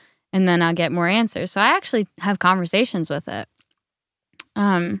to? And then I'll get more answers. So I actually have conversations with it.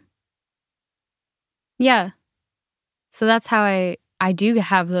 Yeah. So that's how I do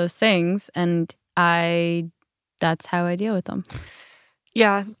have those things, and that's how I deal with them.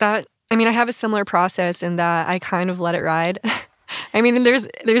 Yeah, I have a similar process in that I kind of let it ride. I mean, there's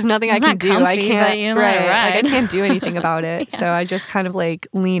nothing It's I can not do. comfy, I can't, but you let it Like I ride. can't do anything about it. Yeah. So I just kind of like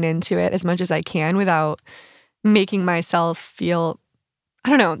lean into it as much as I can without making myself feel, I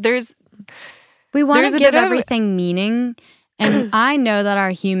don't know. We want There's to a give bit of- everything meaning. And I know that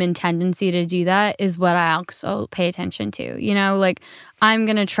our human tendency to do that is what I also pay attention to. You know, like I'm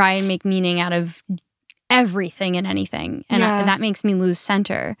going to try and make meaning out of everything and anything. And Yeah. that makes me lose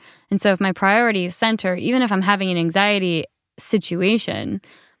center. And so if my priority is center, even if I'm having an anxiety situation,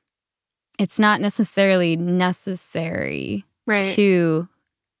 it's not necessarily necessary Right. to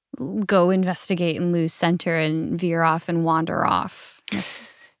go investigate and lose center and veer off and wander off. Yes.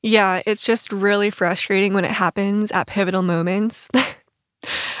 Yeah, it's just really frustrating when it happens at pivotal moments.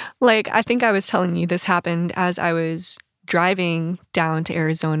 Like, I think I was telling you this happened as I was driving down to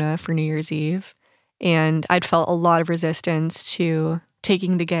Arizona for New Year's Eve, and I'd felt a lot of resistance to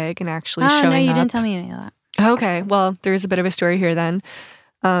taking the gig and actually showing no, you up. didn't tell me any of that. Okay, well, there's a bit of a story here then.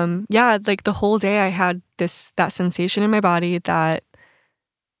 Yeah, like the whole day I had that sensation in my body that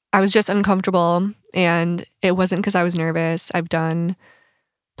I was just uncomfortable, and it wasn't because I was nervous. I've done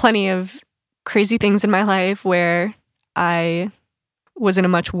plenty of crazy things in my life where I was in a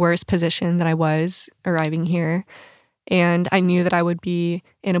much worse position than I was arriving here. And I knew that I would be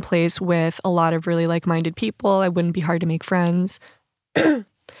in a place with a lot of really like-minded people. I wouldn't be hard to make friends.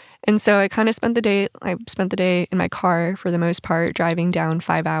 And so I spent the day in my car for the most part, driving down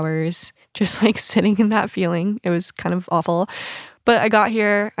 5 hours, just like sitting in that feeling. It was kind of awful. But I got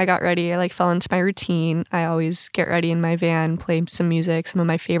here, I got ready, I like fell into my routine. I always get ready in my van, play some music, some of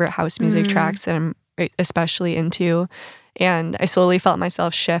my favorite house music tracks that I'm especially into. And I slowly felt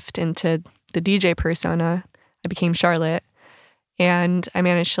myself shift into the DJ persona. I became Charlotte. And I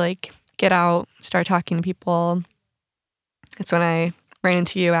managed to like get out, start talking to people. That's when I ran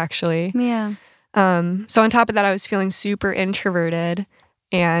into you, actually. Yeah. So on top of that, I was feeling super introverted,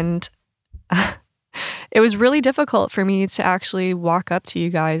 and it was really difficult for me to actually walk up to you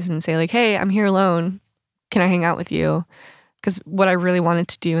guys and say like, hey, I'm here alone. Can I hang out with you? Because what I really wanted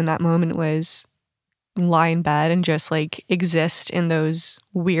to do in that moment was lie in bed and just like exist in those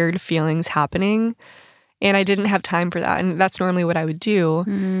weird feelings happening. And I didn't have time for that. And that's normally what I would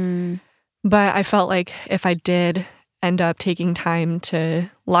do. But I felt like if I did end up taking time to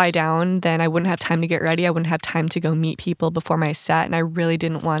lie down, then I wouldn't have time to get ready. I wouldn't have time to go meet people before my set. And I really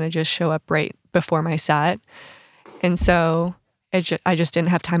didn't want to just show up right before my set. And so I just didn't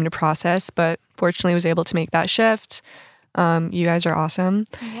have time to process. But fortunately, I was able to make that shift. You guys are awesome.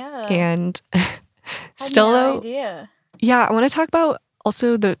 Yeah. And still, though, idea. yeah, I want to talk about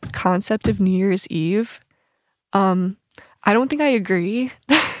also the concept of New Year's Eve. I don't think I agree.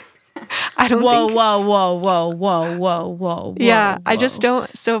 I don't think. Whoa. Yeah, I just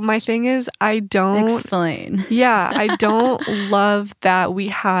don't. So my thing is, I don't. Explain. Yeah, I don't love that we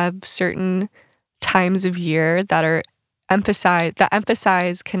have certain times of year that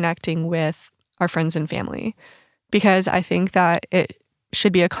emphasize connecting with our friends and family, because I think that it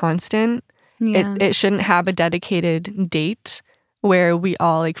should be a constant. Yeah. It shouldn't have a dedicated date where we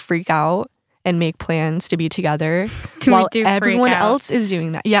all like freak out and make plans to be together while everyone else is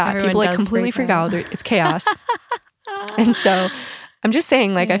doing that. Yeah, Everyone people like completely freak out. It's chaos. And so I'm just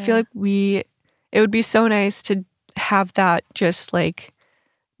saying, like, I feel like it would be so nice to have that just like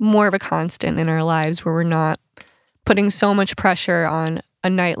more of a constant in our lives, where we're not putting so much pressure on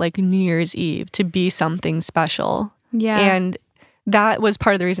a night like New Year's Eve to be something special. Yeah. And that was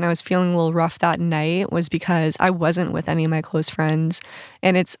part of the reason I was feeling a little rough that night, was because I wasn't with any of my close friends.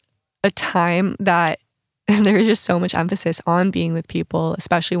 And it's a time that there's just so much emphasis on being with people,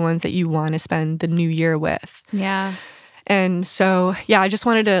 especially ones that you want to spend the new year with. Yeah. And so, yeah, I just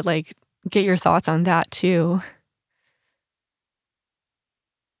wanted to like get your thoughts on that too.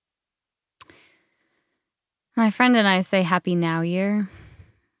 My friend and I say Happy Now Year,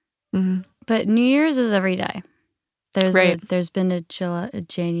 but New Year's is every day. There's been a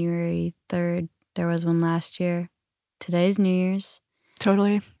January 3rd. There was one last year. Today's New Year's.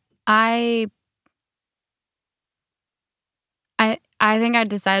 Totally. I think I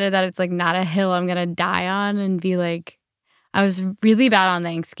decided that it's like not a hill I'm gonna die on and be like, I was really bad on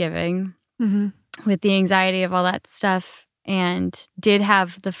Thanksgiving with the anxiety of all that stuff, and did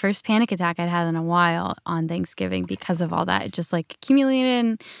have the first panic attack I'd had in a while on Thanksgiving because of all that. It just like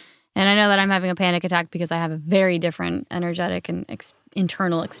accumulated, and I know that I'm having a panic attack because I have a very different energetic and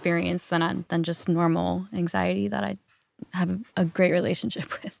internal experience than just normal anxiety that I have a great relationship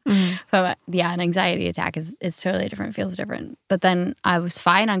with. But yeah, an anxiety attack is totally different, feels different. But then I was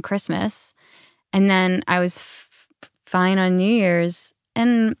fine on Christmas, and then I was fine on New Year's.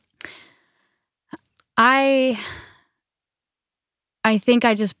 And I think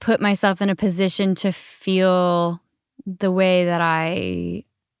I just put myself in a position to feel the way that I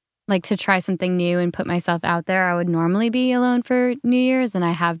like to try something new and put myself out there. I would normally be alone for New Year's, and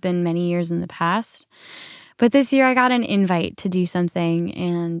I have been many years in the past. But this year I got an invite to do something,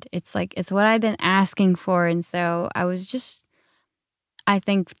 and it's what I'd been asking for. And so I was just, I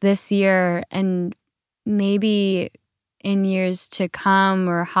think this year, and maybe in years to come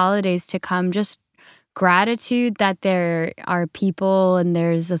or holidays to come, just gratitude that there are people and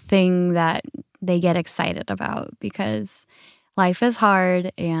there's a thing that they get excited about, because life is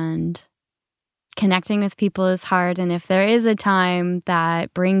hard and connecting with people is hard. And if there is a time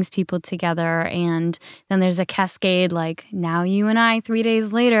that brings people together, and then there's a cascade, like now you and I 3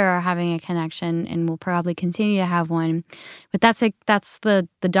 days later are having a connection, and we'll probably continue to have one. But that's the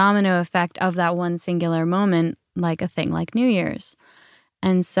domino effect of that one singular moment, like a thing like New Year's.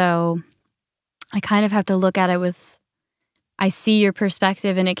 And so I kind of have to look at it with, I see your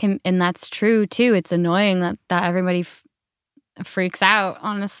perspective, and that's true too. It's annoying that everybody freaks out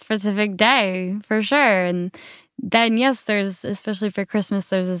on a specific day, for sure. And then yes, there's, especially for Christmas,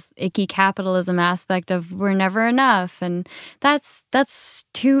 there's this icky capitalism aspect of we're never enough, and that's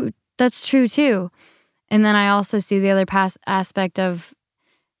true too. And then I also see the other aspect of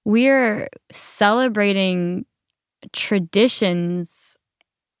we're celebrating traditions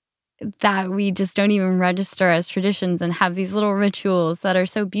that we just don't even register as traditions, and have these little rituals that are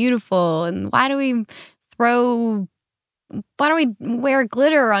so beautiful. And why do we wear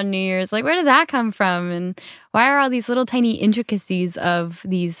glitter on New Year's? Like, where did that come from? And why are all these little tiny intricacies of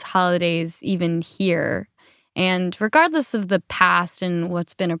these holidays even here? And regardless of the past and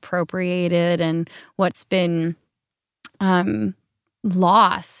what's been appropriated and what's been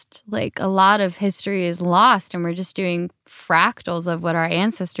lost, like a lot of history is lost, and we're just doing fractals of what our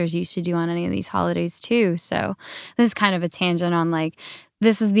ancestors used to do on any of these holidays too. So this is kind of a tangent on like,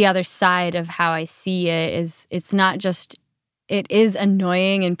 this is the other side of how I see it. Is it's not just, it is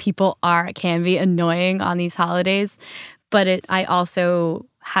annoying, and people can be annoying on these holidays, but I also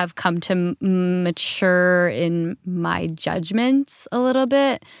have come to mature in my judgments a little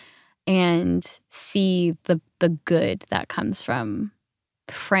bit and see the good that comes from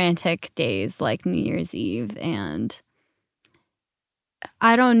frantic days like New Year's Eve, and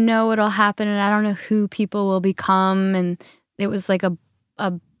I don't know what'll happen, and I don't know who people will become. And it was like a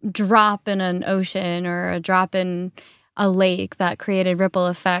drop in an ocean or a drop in a lake that created ripple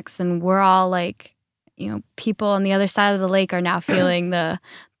effects, and we're all like, people on the other side of the lake are now feeling the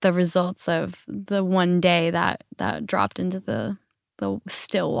results of the one day that dropped into the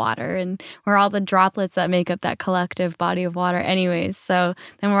still water, and we're all the droplets that make up that collective body of water anyways. So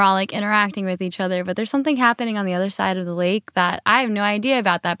then we're all like interacting with each other, but there's something happening on the other side of the lake that I have no idea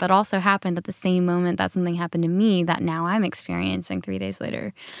about, that but also happened at the same moment that something happened to me that now I'm experiencing 3 days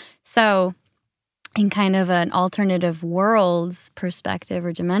later. So in kind of an alternative worlds perspective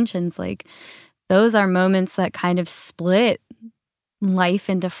or dimensions, like those are moments that kind of split life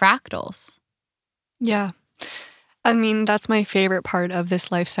into fractals. Yeah. I mean, that's my favorite part of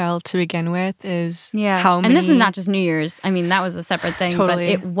this lifestyle to begin with is how many... And this is not just New Year's. I mean, that was a separate thing, totally.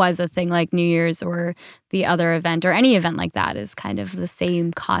 But it was a thing like New Year's or the other event or any event like that is kind of the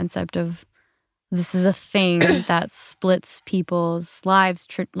same concept of this is a thing that splits people's life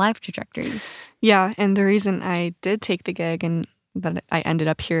trajectories. Yeah, and the reason I did take the gig and that I ended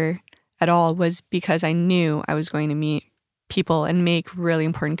up here at all was because I knew I was going to meet people and make really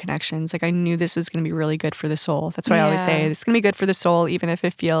important connections. Like I knew this was going to be really good for the soul. That's what I always say. It's going to be good for the soul, even if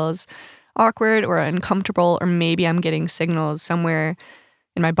it feels awkward or uncomfortable, or maybe I'm getting signals somewhere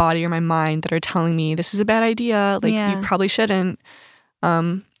in my body or my mind that are telling me this is a bad idea. Like you probably shouldn't.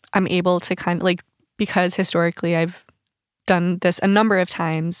 I'm able to kind of like, because historically I've done this a number of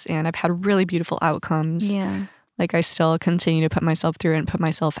times and I've had really beautiful outcomes. Yeah. Like I still continue to put myself through and put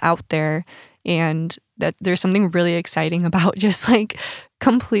myself out there. And that there's something really exciting about just like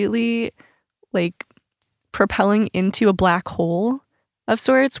completely like propelling into a black hole of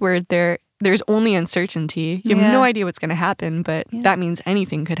sorts where there's only uncertainty. You have no idea what's going to happen, but that means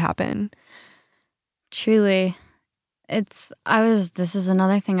anything could happen. Truly. This is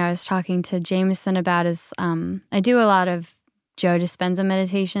another thing I was talking to Jameson about is I do a lot of Joe Dispenza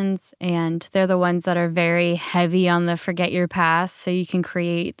meditations, and they're the ones that are very heavy on the forget your past so you can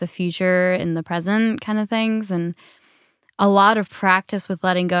create the future in the present kind of things. And a lot of practice with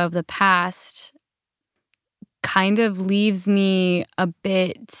letting go of the past kind of leaves me a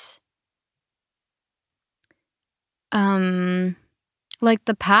bit like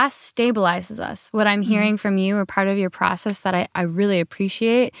the past stabilizes us. What I'm hearing from you, or part of your process that I really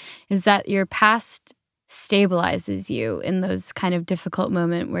appreciate, is that your past stabilizes you in those kind of difficult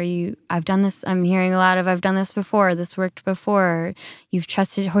moment where I've done this, I'm hearing a lot of I've done this before, this worked before, you've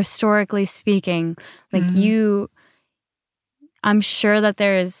trusted historically speaking. Like I'm sure that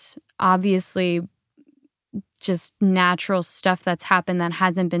there is obviously just natural stuff that's happened that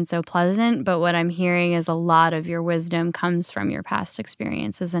hasn't been so pleasant, but what I'm hearing is a lot of your wisdom comes from your past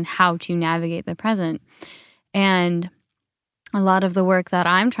experiences and how to navigate the present. And a lot of the work that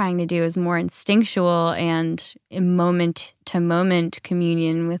I'm trying to do is more instinctual and in moment-to-moment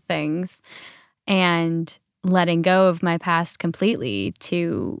communion with things and letting go of my past completely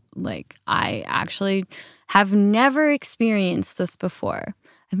to, like, I actually have never experienced this before.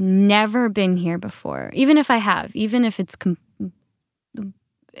 I've never been here before. Even if I have, even if it's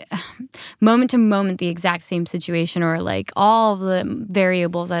moment to moment the exact same situation or, like, all the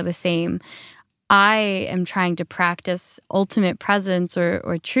variables are the same, I am trying to practice ultimate presence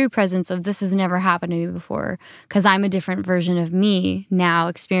or true presence of this has never happened to me before because I'm a different version of me now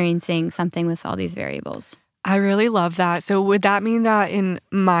experiencing something with all these variables. I really love that. So would that mean that in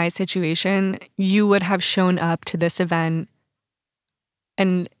my situation, you would have shown up to this event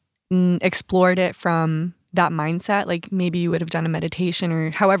and explored it from that mindset? Like maybe you would have done a meditation or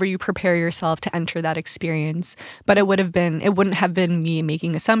however you prepare yourself to enter that experience. But it wouldn't have been me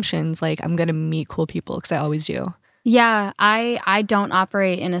making assumptions like I'm going to meet cool people because I always do. Yeah, I don't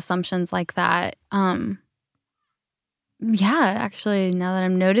operate in assumptions like that. Yeah, actually, now that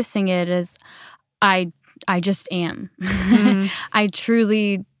I'm noticing it, is I just am. Mm-hmm. I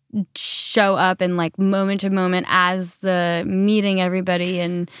truly show up and like moment to moment as the meeting everybody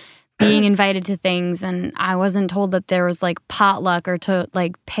and being invited to things, and I wasn't told that there was like potluck or to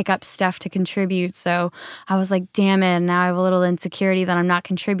like pick up stuff to contribute. So I was like, damn it, now I have a little insecurity that I'm not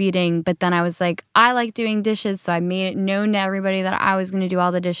contributing. But then I was like, I like doing dishes, so I made it known to everybody that I was going to do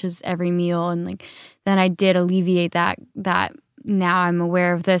all the dishes every meal. And like then I did alleviate that now I'm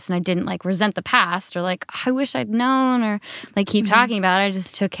aware of this and I didn't like resent the past or like I wish I'd known or like keep talking about it. I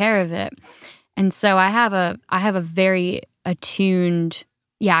just took care of it. And so I have a very attuned,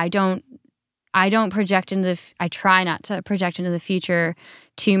 I don't project into I try not to project into the future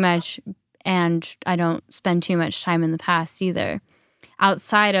too much, and I don't spend too much time in the past either.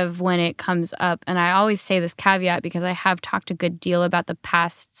 outside of when it comes up. And I always say this caveat because I have talked a good deal about the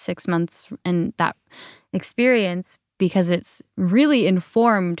past 6 months and that experience, because it's really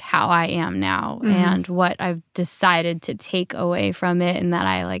informed how I am now and what I've decided to take away from it, and that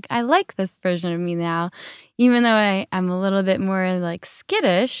I like this version of me now, even though I'm a little bit more like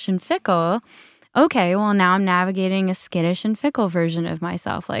skittish and fickle. Okay, well, now I'm navigating a skittish and fickle version of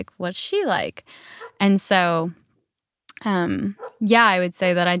myself. Like, what's she like? And so yeah, I would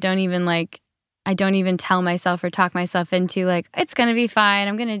say that I don't even tell myself or talk myself into like, it's going to be fine.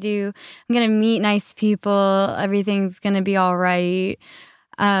 I'm going to meet nice people. Everything's going to be all right.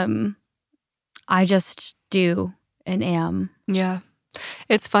 I just do and am. Yeah.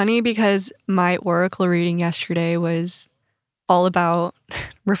 It's funny because my oracle reading yesterday was all about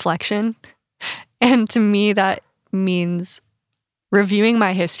reflection. And to me, that means reviewing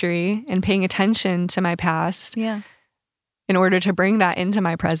my history and paying attention to my past. Yeah. In order to bring that into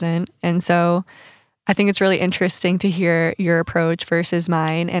my present. And so I think it's really interesting to hear your approach versus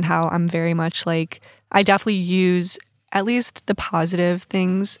mine, and how I'm very much like, I definitely use at least the positive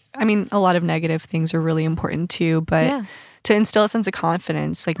things. I mean, a lot of negative things are really important too, but to instill a sense of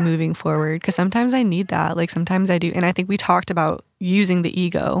confidence, like moving forward, because sometimes I need that. Like sometimes I do. And I think we talked about using the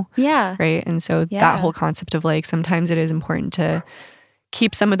ego. Yeah. Right. And so that whole concept of like, sometimes it is important to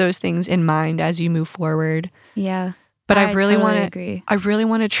keep some of those things in mind as you move forward. Yeah. But I really agree. I really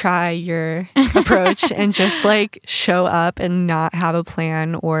want to try your approach and just like show up and not have a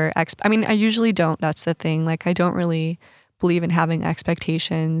plan or I mean, I usually don't. That's the thing. Like, I don't really believe in having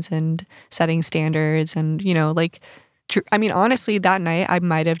expectations and setting standards, and like, I mean, honestly, that night I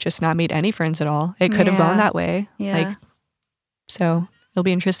might have just not made any friends at all. It could have gone that way. Yeah. Like, so it'll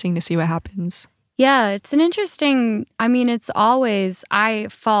be interesting to see what happens. Yeah, it's an interesting, I mean, it's always,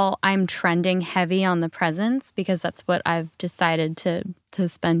 I'm trending heavy on the presence because that's what I've decided to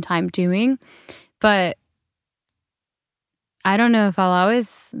spend time doing. But I don't know if I'll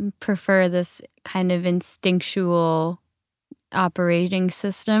always prefer this kind of instinctual operating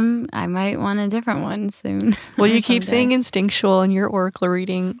system. I might want a different one soon. Well, you keep saying instinctual in your oracle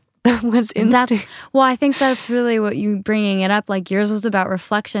reading. Was instinct. Well, I think that's really what you bringing it up. Like, yours was about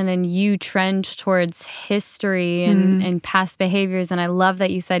reflection, and you trend towards history and past behaviors. And I love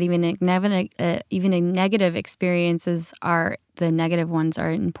that you said even negative experiences are the negative ones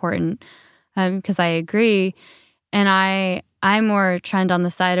are important, because I agree. And I more trend on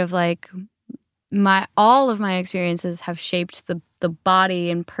the side of like, all of my experiences have shaped the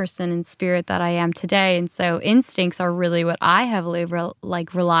body and person and spirit that I am today. And so instincts are really what I heavily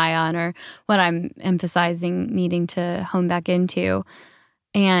rely on, or what I'm emphasizing needing to hone back into.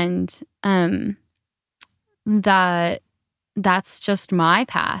 And that's just my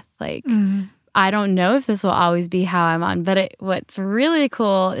path. Like, I don't know if this will always be how I'm on, but what's really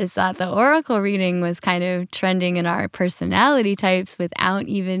cool is that the oracle reading was kind of trending in our personality types without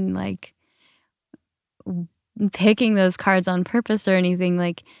even like picking those cards on purpose or anything.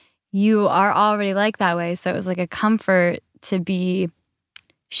 Like, you are already like that way. So it was like a comfort to be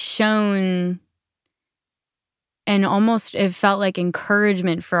shown, and almost it felt like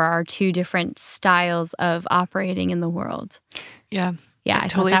encouragement for our two different styles of operating in the world. Yeah. Yeah, I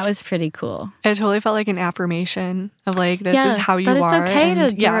thought that was pretty cool. It totally felt like an affirmation of like, this is how you are. But it's okay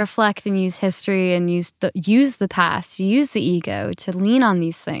to reflect and use history and use the past, use the ego to lean on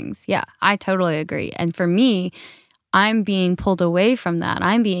these things. Yeah, I totally agree. And for me, I'm being pulled away from that.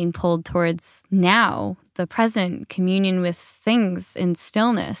 I'm being pulled towards now, the present, communion with things in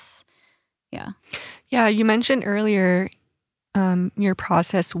stillness. Yeah. Yeah, you mentioned earlier your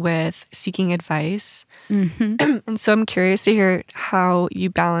process with seeking advice. And so I'm curious to hear how you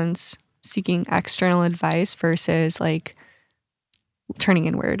balance seeking external advice versus like turning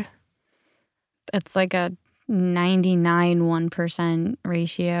inward. It's like a 99-1%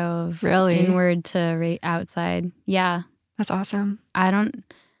 ratio of really inward to outside. Yeah. That's awesome.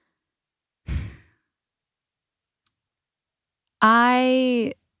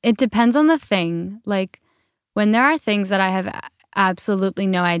 It depends on the thing. Like, when there are things that I have absolutely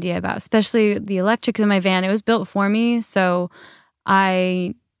no idea about, especially the electrics in my van, it was built for me. So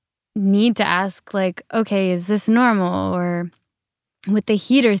I need to ask, like, okay, is this normal? Or with the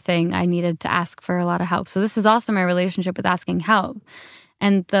heater thing, I needed to ask for a lot of help. So this is also my relationship with asking help.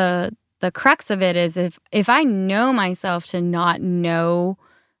 And the crux of it is if I know myself to not know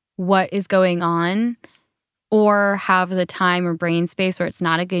what is going on, or have the time or brain space, or it's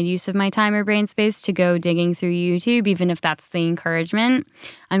not a good use of my time or brain space to go digging through YouTube, even if that's the encouragement,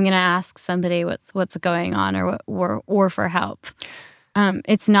 I'm going to ask somebody what's going on or for help.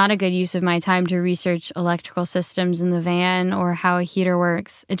 It's not a good use of my time to research electrical systems in the van or how a heater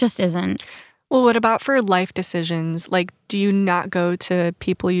works. It just isn't. Well, what about for life decisions? Like, do you not go to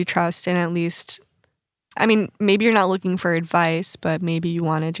people you trust and at least, I mean, maybe you're not looking for advice, but maybe you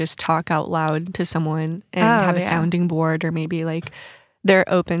want to just talk out loud to someone and have a sounding board, or maybe like they're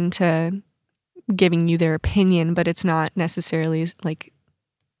open to giving you their opinion, but it's not necessarily like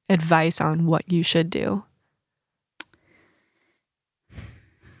advice on what you should do.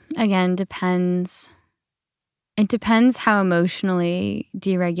 Again, depends. It depends how emotionally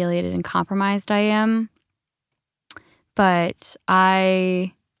deregulated and compromised I am. But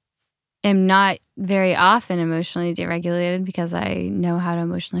I am not very often emotionally deregulated because I know how to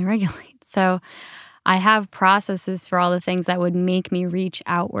emotionally regulate. So I have processes for all the things that would make me reach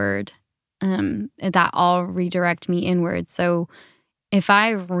outward, that all redirect me inward. So if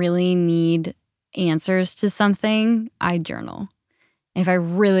I really need answers to something, I journal. If I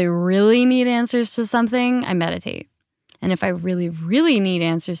really, really need answers to something, I meditate. And if I really, really need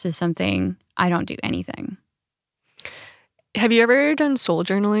answers to something, I don't do anything. Have you ever done soul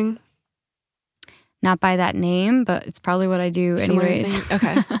journaling? Not by that name, but it's probably what I do anyways.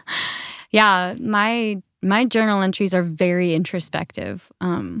 Okay. Yeah, my journal entries are very introspective.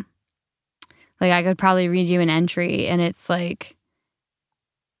 Like I could probably read you an entry and it's like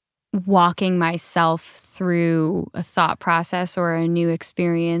walking myself through a thought process or a new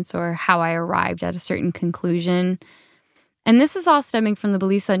experience or how I arrived at a certain conclusion. And this is all stemming from the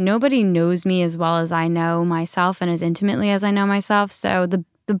belief that nobody knows me as well as I know myself and as intimately as I know myself. So the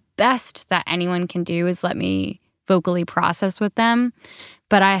best that anyone can do is let me vocally process with them.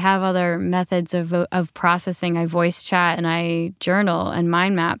 But I have other methods of processing. I voice chat and I journal and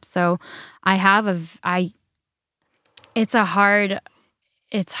mind map. So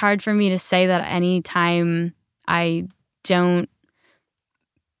it's hard for me to say that anytime I don't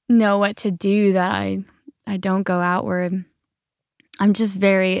know what to do that I don't go outward.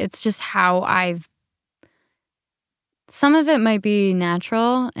 It's just how some of it might be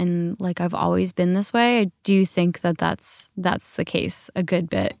natural and like I've always been this way. I do think that that's the case a good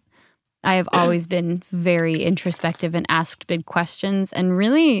bit. I have always been very introspective and asked big questions and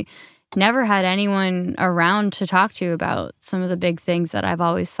really never had anyone around to talk to about some of the big things that I've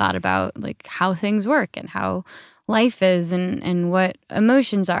always thought about, like how things work and how life is and what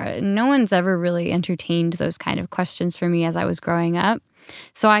emotions are. No one's ever really entertained those kind of questions for me as I was growing up.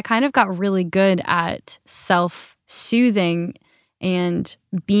 So I kind of got really good at self-soothing and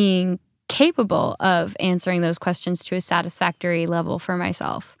being capable of answering those questions to a satisfactory level for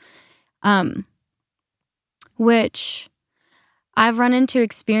myself, which I've run into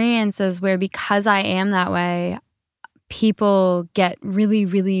experiences where because I am that way, people get really,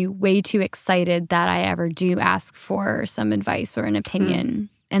 really way too excited that I ever do ask for some advice or an opinion.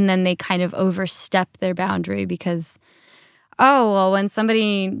 And then they kind of overstep their boundary because, oh, well, when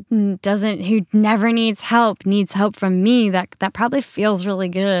somebody who never needs help from me, that probably feels really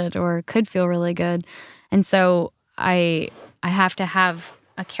good or could feel really good. And so I have to have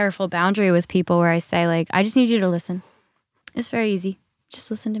a careful boundary with people where I say, like, I just need you to listen. It's very easy. Just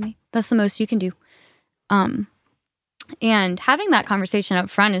listen to me. That's the most you can do. And having that conversation up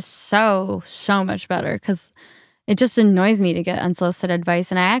front is so much better because it just annoys me to get unsolicited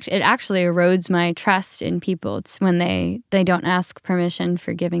advice. And it actually erodes my trust in people. It's when they don't ask permission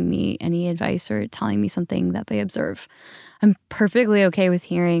for giving me any advice or telling me something that they observe. I'm perfectly okay with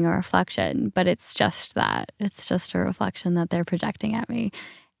hearing a reflection, but it's just that. It's just a reflection that they're projecting at me.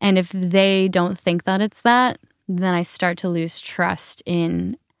 And if they don't think that it's that, then I start to lose trust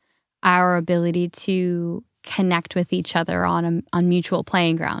in our ability to connect with each other on mutual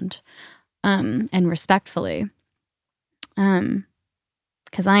playing ground, and respectfully.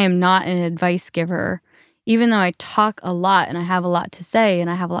 Because I am not an advice giver. Even though I talk a lot and I have a lot to say and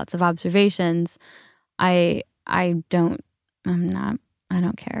I have lots of observations, I don't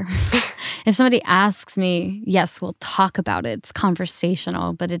care. If somebody asks me, yes, we'll talk about it. It's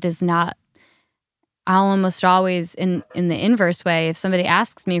conversational, but it is not. I'll almost always, in the inverse way, if somebody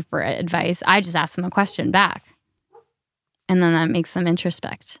asks me for advice, I just ask them a question back. And then that makes them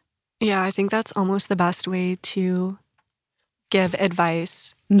introspect. Yeah, I think that's almost the best way to give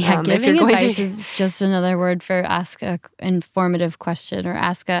advice. Yeah, giving advice is just another word for ask a informative question or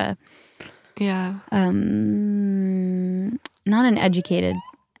ask a... Yeah. Not an educated...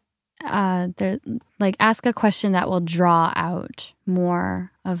 ask a question that will draw out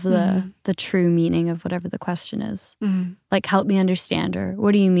more of the true meaning of whatever the question is. Mm-hmm. Like, help me understand, or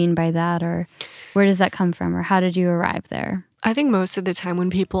what do you mean by that, or where does that come from, or how did you arrive there? I think most of the time when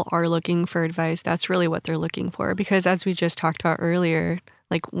people are looking for advice, that's really what they're looking for. Because as we just talked about earlier,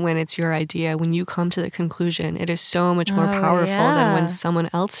 like when it's your idea, when you come to the conclusion, it is so much more powerful than when someone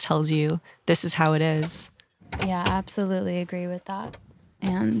else tells you this is how it is. Yeah, absolutely agree with that.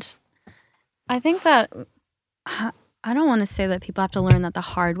 And I think that I don't want to say that people have to learn that the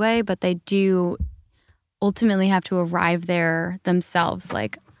hard way, but they do ultimately have to arrive there themselves.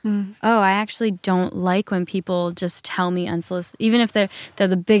 Like, oh, I actually don't like when people just tell me unsolicited, even if they're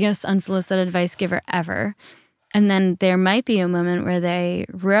the biggest unsolicited advice giver ever. And then there might be a moment where they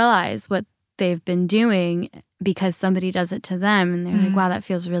realize what they've been doing because somebody does it to them, and they're like, wow, that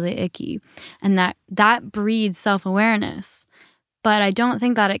feels really icky. And that breeds self-awareness. But I don't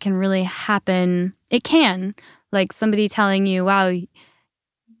think that it can really happen. It can, like somebody telling you, wow,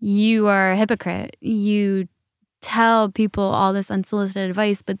 you are a hypocrite. You tell people all this unsolicited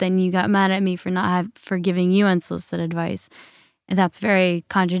advice, but then you got mad at me for giving you unsolicited advice. And that's very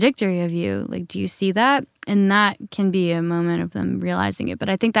contradictory of you. Like, do you see that? And that can be a moment of them realizing it. But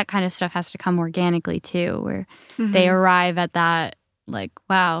I think that kind of stuff has to come organically too, where they arrive at that, like,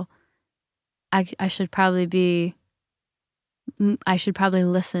 wow, I should probably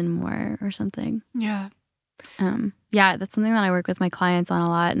listen more or something. Yeah. Yeah, that's something that I work with my clients on a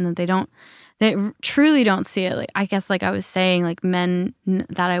lot, and that they truly don't see it. Like, I guess, like I was saying, like men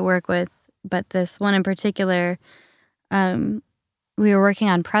that I work with, but this one in particular, we were working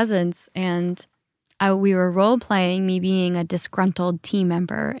on presence, and we were role playing me being a disgruntled team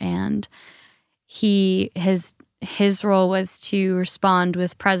member, and his role was to respond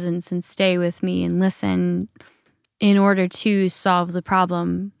with presence and stay with me and listen in order to solve the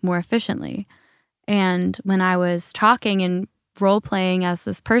problem more efficiently. And when I was talking and role-playing as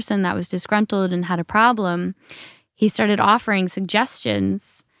this person that was disgruntled and had a problem, he started offering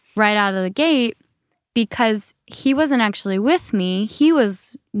suggestions right out of the gate because he wasn't actually with me. He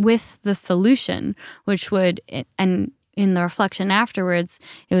was with the solution, which would, and in the reflection afterwards,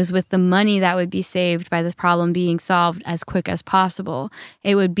 it was with the money that would be saved by the problem being solved as quick as possible.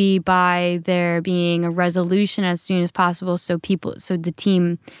 It would be by there being a resolution as soon as possible so the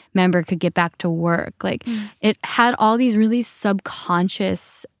team member could get back to work. Like, it had all these really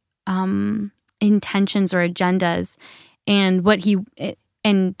subconscious intentions or agendas. And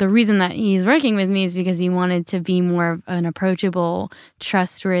and the reason that he's working with me is because he wanted to be more of an approachable,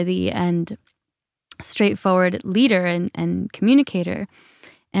 trustworthy, and straightforward leader and communicator.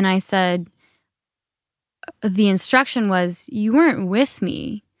 And I said, the instruction was, you weren't with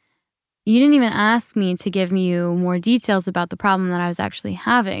me. You didn't even ask me to give you more details about the problem that I was actually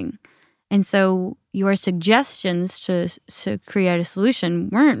having. And so your suggestions to create a solution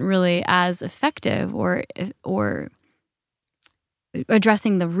weren't really as effective or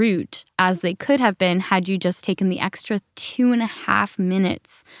addressing the root as they could have been had you just taken the extra 2.5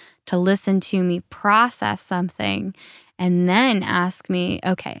 minutes to listen to me process something and then ask me,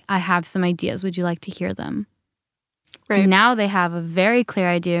 okay, I have some ideas. Would you like to hear them? Right. Now they have a very clear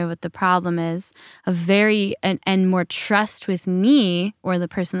idea of what the problem is, and more trust with me or the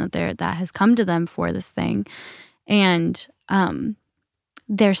person that has come to them for this thing. And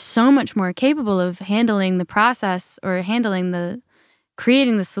they're so much more capable of handling the process or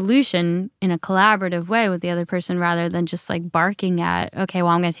creating the solution in a collaborative way with the other person rather than just like barking at, okay,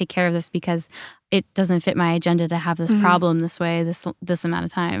 well, I'm going to take care of this because it doesn't fit my agenda to have this problem this way, this amount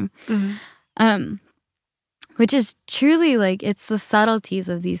of time. Which is truly like, it's the subtleties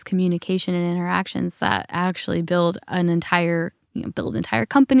of these communication and interactions that actually build entire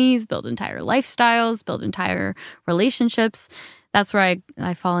companies, build entire lifestyles, build entire relationships. That's where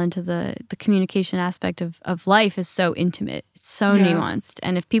I fall into the communication aspect of life is so intimate. It's so nuanced.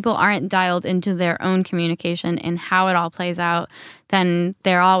 And if people aren't dialed into their own communication and how it all plays out, then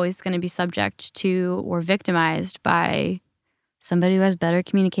they're always going to be subject to or victimized by somebody who has better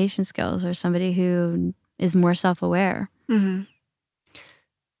communication skills or somebody who is more self-aware. Do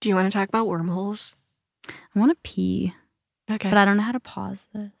you want to talk about wormholes? I want to pee. Okay. But I don't know how to pause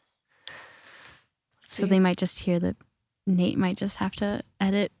this. So they might just hear that Nate might just have to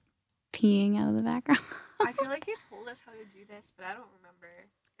edit peeing out of the background. I feel like you told us how to do this, but I don't remember.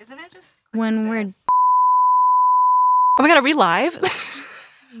 Isn't it just when we're... Oh my God, are we live?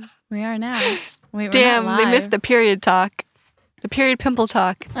 We are now. Wait, damn, they missed the period talk. The period pimple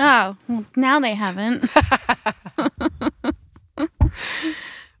talk. Oh, well, now they haven't.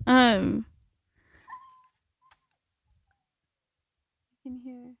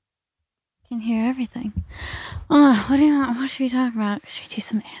 Can hear everything. Oh, what do you want? What should we talk about? Should we do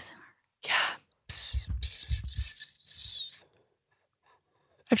some ASMR? Yeah.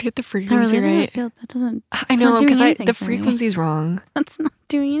 have to get the I frequency really right. feel that doesn't. I know, doing because anything the for me. frequency's wrong. That's not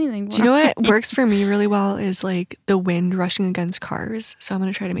doing anything. Do you know what works for me really well is like the wind rushing against cars. So I'm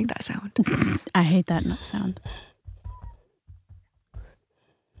going to try to make that sound. I hate that sound.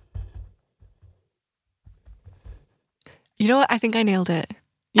 You know what? I think I nailed it.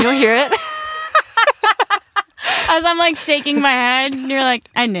 You don't hear it? As I'm like shaking my head, and you're like,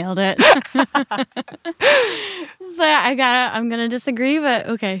 I nailed it. So I'm gonna disagree, but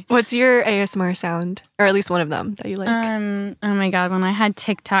okay. What's your ASMR sound? Or at least one of them that you like? Oh my God, when I had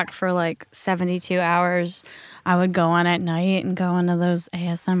TikTok for like 72 hours, I would go on at night and go into those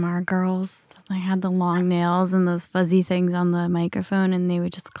ASMR girls. They had the long nails and those fuzzy things on the microphone, and they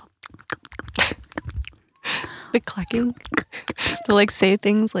would just go. The clacking? To like say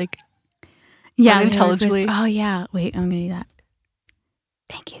things like Yeah, unintelligibly. Oh yeah, wait, I'm gonna do that.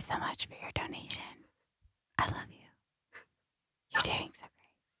 Thank you so much for your donation. I love you. You're doing so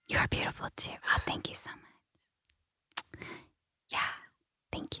great. You are beautiful too. Oh, thank you so much. Yeah,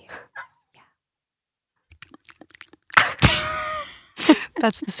 thank you. Yeah.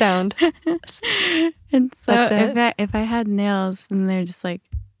 That's the sound. And so That's it? if I had nails and they're just like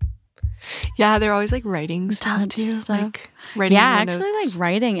Yeah, they're always like writing stuff touch too. stuff. Like writing yeah, in actually notes. like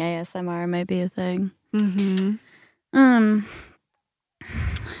writing ASMR might be a thing. Mm-hmm.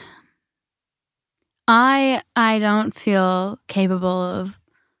 I don't feel capable of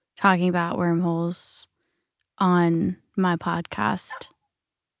talking about wormholes on my podcast.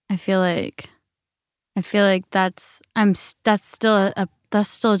 I feel like that's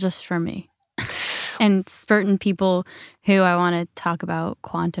still just for me. And certain people who I want to talk about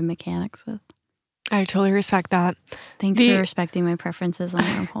quantum mechanics with. I totally respect that. Thanks for respecting my preferences on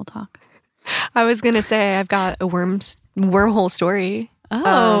wormhole talk. I was going to say I've got a wormhole story.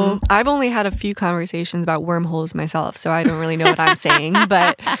 Oh. I've only had a few conversations about wormholes myself, so I don't really know what I'm saying.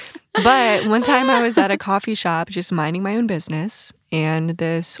 But one time I was at a coffee shop just minding my own business, and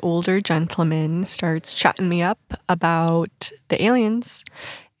this older gentleman starts chatting me up about the aliens.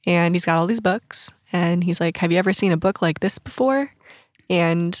 And he's got all these books, and he's like, have you ever seen a book like this before?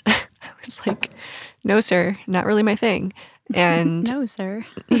 And I was like, no, sir, not really my thing. And no, sir.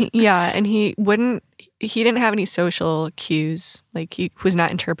 Yeah, and he didn't have any social cues. Like he was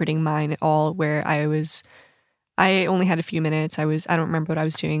not interpreting mine at all, where I only had a few minutes. I don't remember what I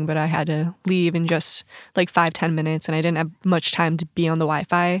was doing, but I had to leave in just like 5-10 minutes, and I didn't have much time to be on the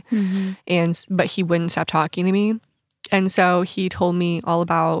Wi-Fi. Mm-hmm. But he wouldn't stop talking to me. And so he told me all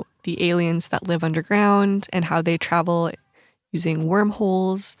about the aliens that live underground and how they travel using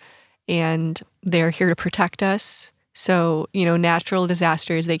wormholes, and they're here to protect us. So, natural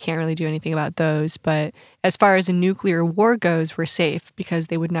disasters, they can't really do anything about those. But as far as a nuclear war goes, we're safe because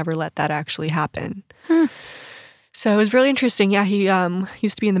they would never let that actually happen. So it was really interesting. Yeah, he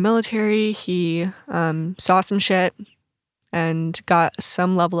used to be in the military. He saw some shit and got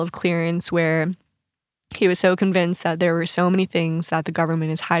some level of clearance where he was so convinced that there were so many things that the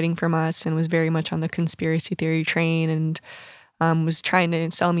government is hiding from us, and was very much on the conspiracy theory train, and was trying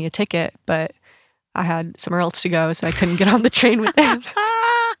to sell me a ticket, but I had somewhere else to go, so I couldn't get on the train with him.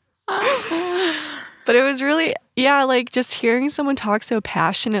 But it was really, like just hearing someone talk so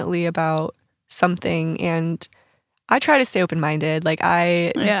passionately about something, and I try to stay open-minded. Like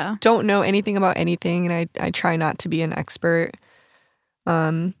I don't know anything about anything, and I try not to be an expert.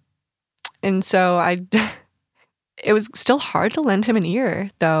 And so it was still hard to lend him an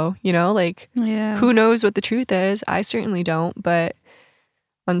ear, though, who knows what the truth is? I certainly don't, but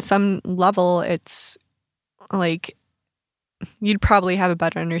on some level, it's like you'd probably have a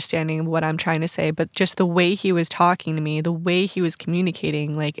better understanding of what I'm trying to say, but just the way he was talking to me, the way he was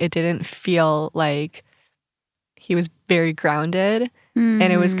communicating, like it didn't feel like he was very grounded. Mm-hmm.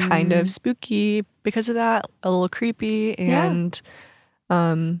 And it was kind of spooky because of that, a little creepy, and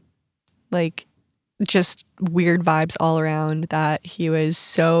like just weird vibes all around, that he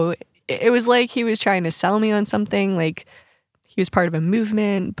was it was like he was trying to sell me on something, like he was part of a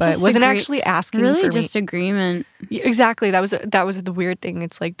movement, but wasn't actually asking for me. Really just agreement. Exactly. That was the weird thing.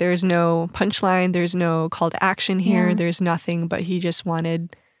 It's like there's no punchline, there's no call to action here, there's nothing, but he just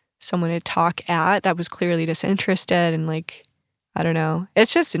wanted someone to talk at that was clearly disinterested, and like, I don't know.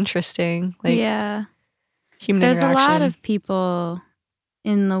 It's just interesting. Like human There's interaction. a lot of people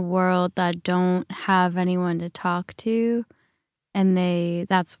in the world that don't have anyone to talk to, and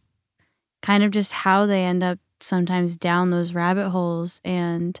that's kind of just how they end up sometimes down those rabbit holes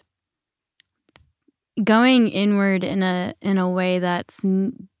and going inward in a way that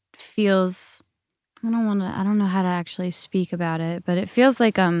feels, I don't know how to actually speak about it, but it feels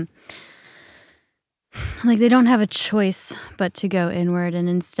like like they don't have a choice but to go inward, and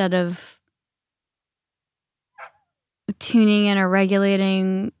instead of tuning in or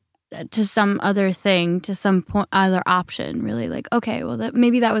regulating to some other thing, to some other option, really, like, okay, well,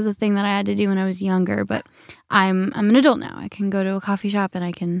 maybe that was a thing that I had to do when I was younger, but I'm an adult now. I can go to a coffee shop and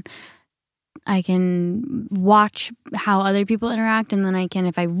I can watch how other people interact, and then I can,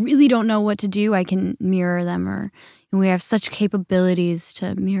 if I really don't know what to do, I can mirror them, and we have such capabilities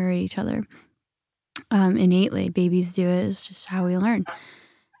to mirror each other innately. Babies do it. It's just how we learn.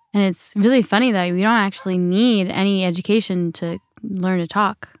 And it's really funny that we don't actually need any education to learn to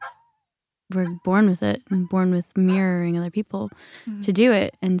talk. We're born with it and born with mirroring other people to do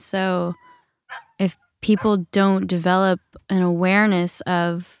it. And so if people don't develop an awareness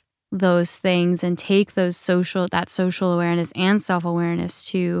of those things and take that social awareness and self-awareness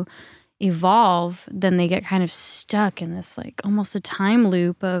to evolve, then they get kind of stuck in this like almost a time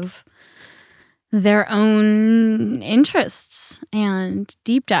loop of their own interests and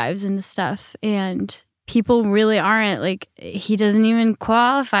deep dives into stuff. And people really aren't, like, he doesn't even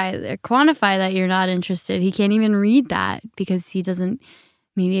quantify that you're not interested. He can't even read that because he doesn't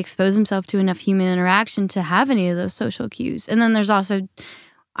maybe expose himself to enough human interaction to have any of those social cues. And then there's also,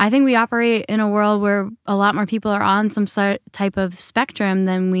 I think we operate in a world where a lot more people are on some type of spectrum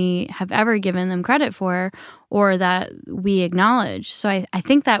than we have ever given them credit for or that we acknowledge. So I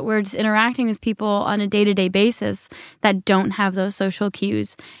think that we're just interacting with people on a day-to-day basis that don't have those social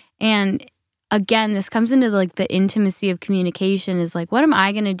cues. And again, this comes into like the intimacy of communication is like, what am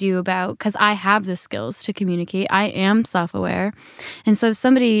I going to do about, because I have the skills to communicate. I am self-aware. And so if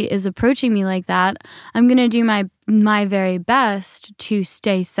somebody is approaching me like that, I'm going to do my very best to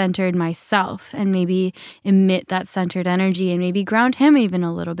stay centered myself and maybe emit that centered energy and maybe ground him even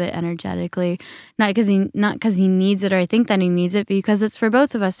a little bit energetically. Not because he needs it or I think that he needs it, because it's for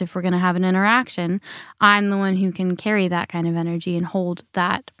both of us. If we're going to have an interaction, I'm the one who can carry that kind of energy and hold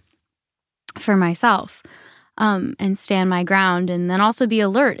that for myself, and stand my ground, and then also be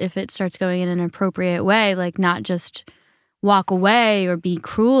alert if it starts going in an appropriate way, like not just walk away or be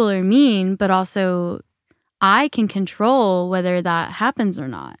cruel or mean, but also I can control whether that happens or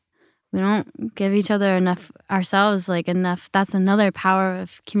not. We don't give each other enough, ourselves like enough. That's another power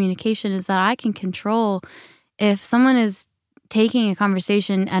of communication, is that I can control if someone is taking a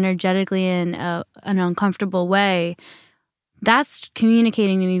conversation energetically in an uncomfortable way. That's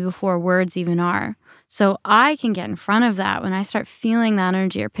communicating to me before words even are. So I can get in front of that. When I start feeling that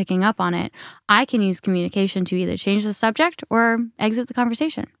energy or picking up on it, I can use communication to either change the subject or exit the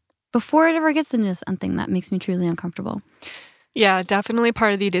conversation before it ever gets into something that makes me truly uncomfortable. Yeah, definitely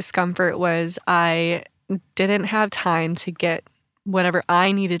part of the discomfort was I didn't have time to get whatever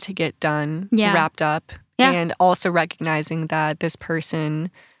I needed to get done wrapped up. Yeah. And also recognizing that this person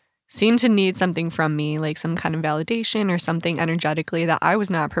seemed to need something from me, like some kind of validation or something energetically that I was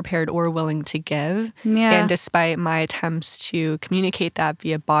not prepared or willing to give. Yeah. And despite my attempts to communicate that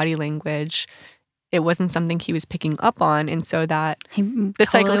via body language, it wasn't something he was picking up on. And so that the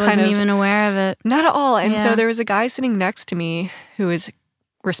cycle kind wasn't even aware of it. Not at all. And so there was a guy sitting next to me who was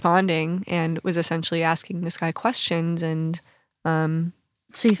responding and was essentially asking this guy questions. And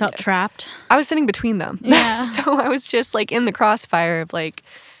so you felt trapped? I was sitting between them. Yeah. So I was just like in the crossfire of like,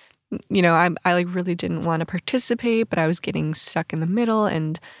 you know, I like really didn't want to participate, but I was getting stuck in the middle.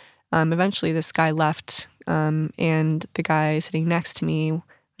 And eventually this guy left, and the guy sitting next to me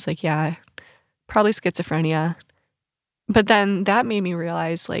was like, yeah, probably schizophrenia. But then that made me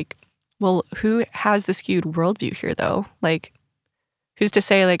realize, like, well, who has the skewed worldview here, though? Like, who's to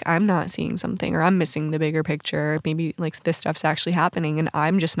say, like, I'm not seeing something or I'm missing the bigger picture? Maybe, like, this stuff's actually happening and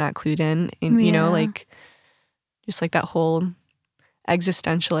I'm just not clued in. And, you know, like, just like that whole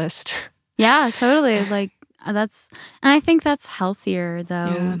existentialist. Yeah, totally. Like and I think that's healthier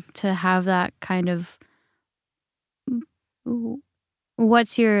though, to have that kind of and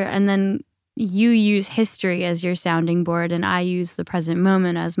then you use history as your sounding board and I use the present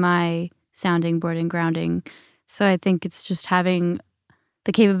moment as my sounding board and grounding. So I think it's just having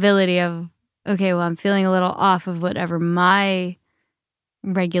the capability of, okay, well, I'm feeling a little off of whatever my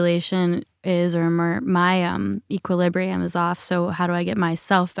regulation is or my equilibrium is off. So how do I get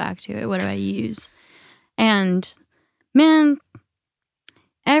myself back to it? What do I use? And man,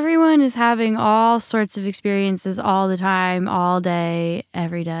 everyone is having all sorts of experiences all the time, all day,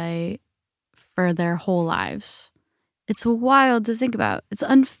 every day for their whole lives. It's wild to think about. It's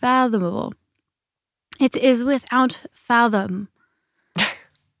unfathomable. It is without fathom.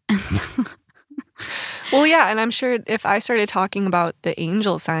 Well, yeah, and I'm sure if I started talking about the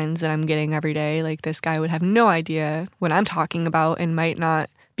angel signs that I'm getting every day, like this guy would have no idea what I'm talking about and might not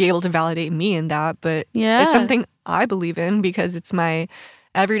be able to validate me in that, but Yeah. it's something I believe in because it's my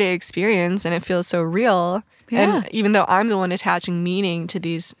everyday experience and it feels so real. Yeah. And even though I'm the one attaching meaning to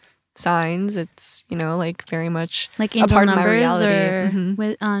these signs, it's, like very much Like a angel part of my numbers reality. or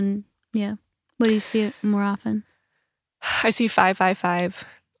Mhm. What do you see it more often? I see 555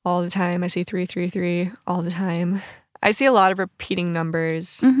 all the time. I see 333 all the time. I see a lot of repeating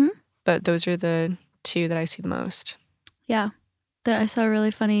numbers, but those are the two that I see the most. Yeah. I saw a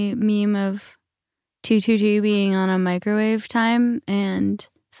really funny meme of 222 being on a microwave time and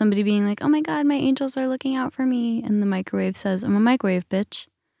somebody being like, oh my God, my angels are looking out for me. And the microwave says, I'm a microwave, bitch.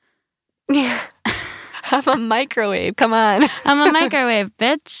 Yeah. I'm a microwave. Come on. I'm a microwave,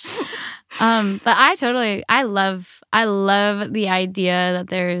 bitch. But I love the idea that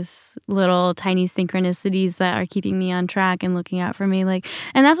there's little tiny synchronicities that are keeping me on track and looking out for me.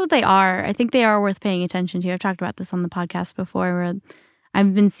 And that's what they are. I think they are worth paying attention to. I've talked about this on the podcast before where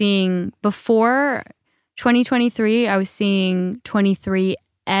I've been seeing before 2023, I was seeing 23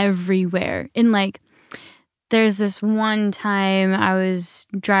 everywhere. There's this one time I was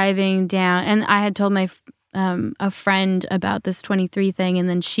driving down and I had told my a friend about this 23 thing, and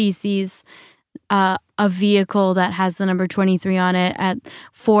then she sees a vehicle that has the number 23 on it at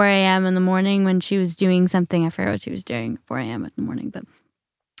 4 a.m. in the morning when she was doing something. I forget what she was doing at 4 a.m. in the morning, but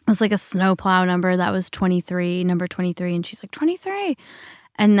it was like a snowplow number that was 23, number 23, and she's like, 23.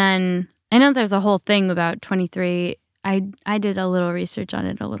 And then I know there's a whole thing about 23. I did a little research on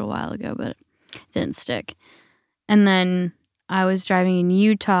it a little while ago, but it didn't stick. And then I was driving in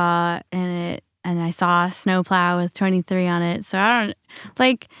Utah and I saw a snowplow with 23 on it. So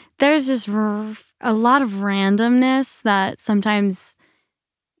there's just a lot of randomness that sometimes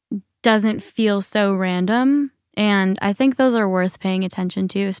doesn't feel so random. And I think those are worth paying attention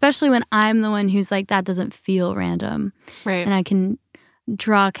to, especially when I'm the one who's like, that doesn't feel random. Right. And I can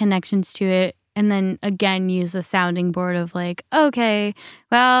draw connections to it. And then again, use the sounding board of okay,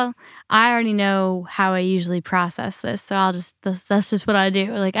 well, I already know how I usually process this. So that's just what I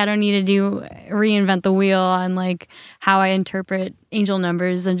do. I don't need to reinvent the wheel on how I interpret angel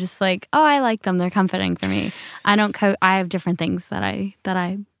numbers. I'm just oh, I like them. They're comforting for me. I have different things that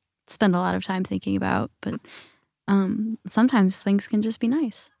I spend a lot of time thinking about, but sometimes things can just be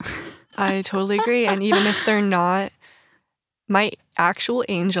nice. I totally agree. And even if they're not my actual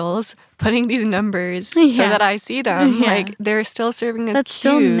angels putting these numbers so that I see them, they're still serving as That's cues.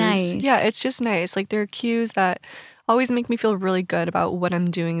 Still nice. Yeah, it's just nice. They're cues that always make me feel really good about what I'm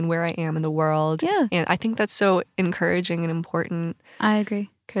doing and where I am in the world. Yeah. And I think that's so encouraging and important. I agree.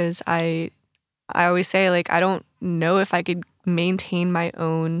 Because I always say, I don't know if I could maintain my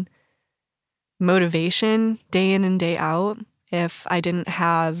own motivation day in and day out if I didn't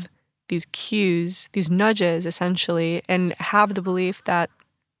have these cues, these nudges, essentially, and have the belief that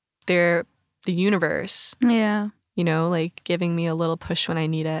they're the universe. Yeah. Giving me a little push when I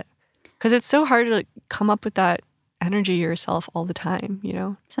need it. Because it's so hard to come up with that energy yourself all the time,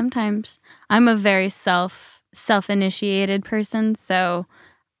 Sometimes. I'm a very self-initiated person, so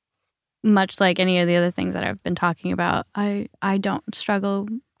much like any of the other things that I've been talking about, I don't struggle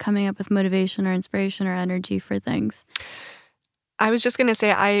coming up with motivation or inspiration or energy for things. I was just going to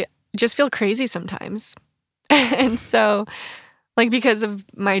say, I just feel crazy sometimes. And so, because of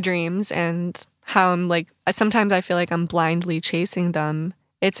my dreams and how I'm sometimes I feel like I'm blindly chasing them.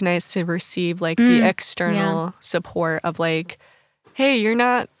 It's nice to receive the external support of hey, you're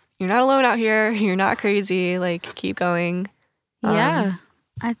not alone out here. You're not crazy. Keep going. Yeah.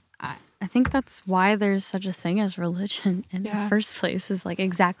 I think that's why there's such a thing as religion in the first place, is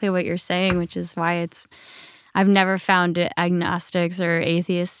exactly what you're saying, which is why I've never found agnostics or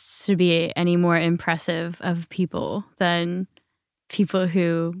atheists to be any more impressive of people than people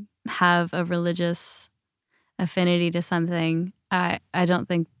who have a religious affinity to something. I don't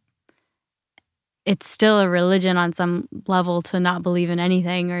think it's still a religion on some level to not believe in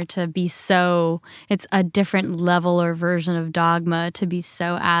anything or to be so, it's a different level or version of dogma to be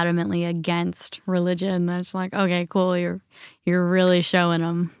so adamantly against religion. That's okay, cool. You're really showing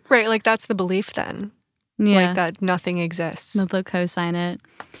them. Right. That's the belief then. Yeah. That nothing exists. No, they'll co-sign it.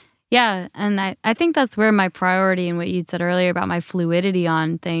 Yeah, and I think that's where my priority and what you'd said earlier about my fluidity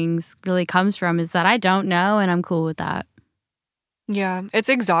on things really comes from, is that I don't know and I'm cool with that. Yeah, it's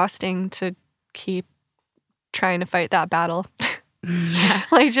exhausting to keep trying to fight that battle.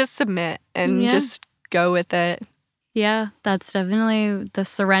 Yeah. Just submit and just go with it. Yeah, that's definitely the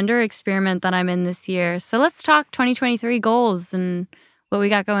surrender experiment that I'm in this year. So let's talk 2023 goals and what we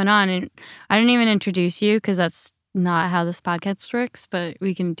got going on. And I didn't even introduce you because that's not how this podcast works, but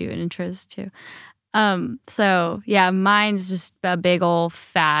we can do an intros too. So yeah, mine's just a big old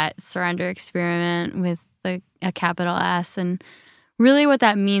fat surrender experiment with a capital S. And really what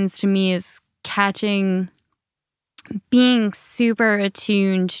that means to me is being super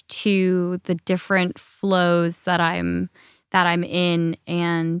attuned to the different flows that I'm in,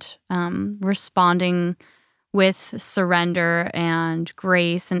 and responding with surrender and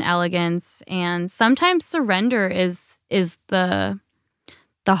grace and elegance. And sometimes surrender is the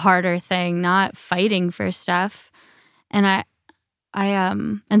harder thing, not fighting for stuff. And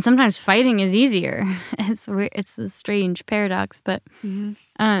and sometimes fighting is easier. It's a strange paradox, but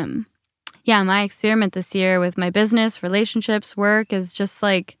yeah, my experiment this year with my business, relationships, work is just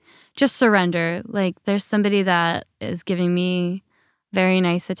surrender. Like, there's somebody that is giving me very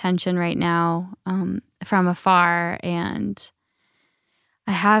nice attention right now, from afar, and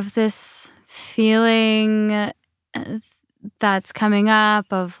I have this feeling that's coming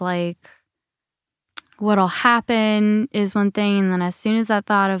up of like, what'll happen is one thing, and then as soon as that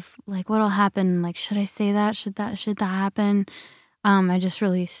thought of like what'll happen, like, should I say that? Should that happen? I just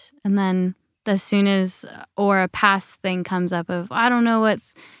release. And then as soon as or a past thing comes up of, I don't know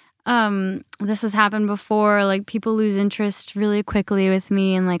what's this has happened before, like people lose interest really quickly with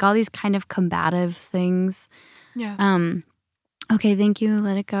me, and like all these kind of combative things. Yeah. Okay, thank you,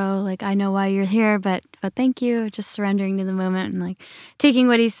 let it go. Like, I know why you're here, but thank you. Just surrendering to the moment and like taking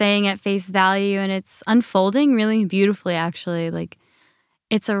what he's saying at face value, and it's unfolding really beautifully, actually. Like,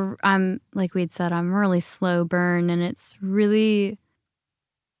 I'm like we'd said, I'm a really slow burn, and it's really,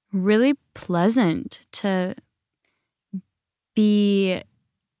 really pleasant to be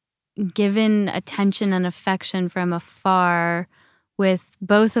given attention and affection from afar, with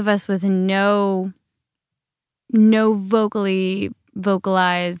both of us with no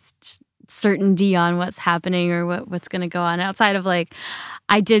vocalized certainty on what's happening or what's going to go on, outside of like,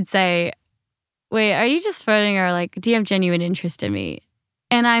 I did say, wait, are you just flirting, or like, do you have genuine interest in me?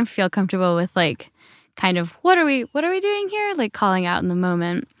 And I feel comfortable with like, kind of, what are we doing here? Like, calling out in the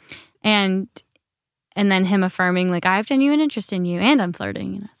moment, and then him affirming like, I have genuine interest in you and I'm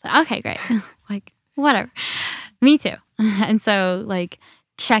flirting. And I was like, okay, great. Like, whatever. Me too. And so like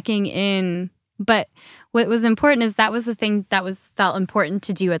checking in. But what was important is that was the thing that felt important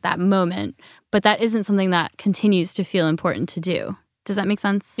to do at that moment. But that isn't something that continues to feel important to do. Does that make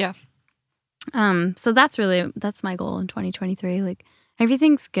sense? Yeah. So that's my goal in 2023. Like,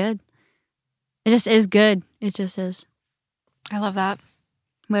 everything's good. It just is good. It just is. I love that.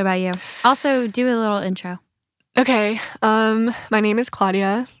 What about you? Also, do a little intro. Okay. My name is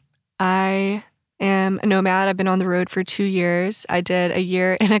Claudia. I am a nomad. I've been on the road for 2 years. I did a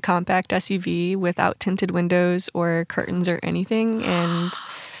year in a compact SUV without tinted windows or curtains or anything. And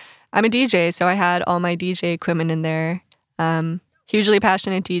I'm a DJ, so I had all my DJ equipment in there. Hugely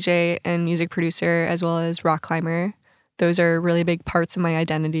passionate DJ and music producer, as well as rock climber. Those are really big parts of my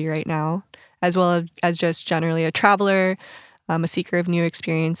identity right now, as well as just generally a traveler, a seeker of new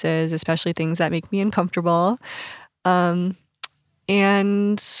experiences, especially things that make me uncomfortable. And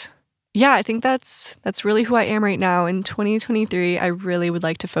yeah, I think that's really who I am right now. In 2023, I really would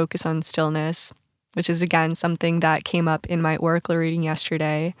like to focus on stillness, which is, again, something that came up in my oracle reading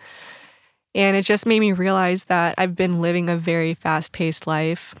yesterday. And it just made me realize that I've been living a very fast-paced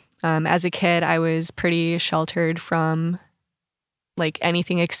life. As a kid, I was pretty sheltered from like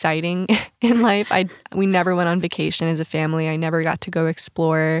anything exciting in life. We never went on vacation as a family. I never got to go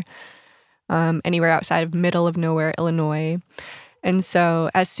explore anywhere outside of middle of nowhere, Illinois. And so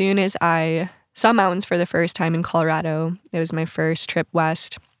as soon as I saw mountains for the first time in Colorado, it was my first trip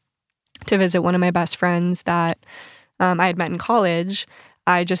west to visit one of my best friends that I had met in college.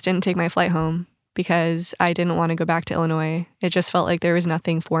 I just didn't take my flight home because I didn't want to go back to Illinois. It just felt like there was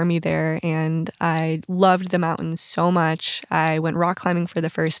nothing for me there, and I loved the mountains so much. I went rock climbing for the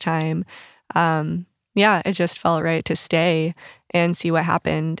first time. Yeah, it just felt right to stay and see what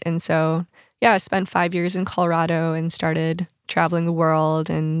happened. And so, yeah, I spent 5 years in Colorado and started traveling the world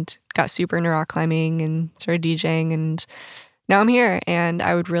and got super into rock climbing and started DJing, and now I'm here, and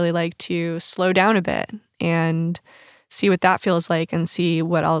I would really like to slow down a bit and see what that feels like and see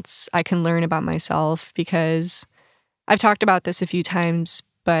what else I can learn about myself, because I've talked about this a few times,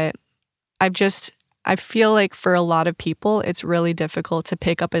 but I feel like for a lot of people, it's really difficult to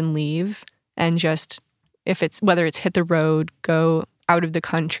pick up and leave and just, whether it's hit the road, go out of the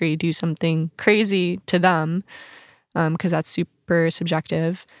country, do something crazy to them, because that's super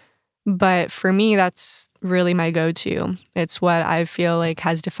subjective. But for me, that's really my go-to. It's what I feel like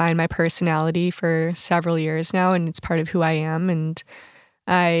has defined my personality for several years now, and it's part of who I am. And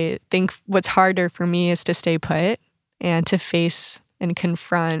I think what's harder for me is to stay put and to face and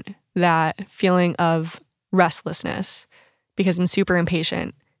confront that feeling of restlessness because I'm super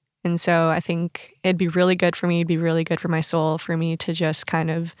impatient. And so I think it'd be really good for me, it'd be really good for my soul for me to just kind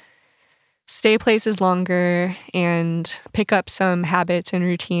of stay places longer and pick up some habits and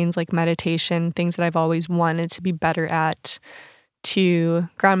routines like meditation, things that I've always wanted to be better at, to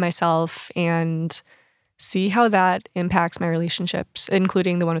ground myself and see how that impacts my relationships,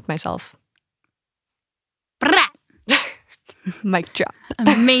 including the one with myself. Mic drop.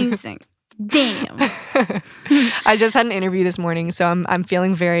 Amazing. Damn. I just had an interview this morning, so I'm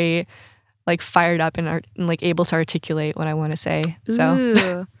feeling very like fired up and like able to articulate what I want to say. So,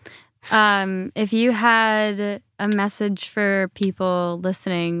 Ooh. If you had a message for people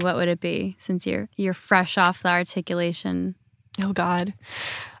listening, what would it be? Since you're fresh off the articulation. Oh God.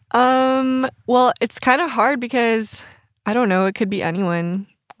 Well, it's kind of hard because I don't know. It could be anyone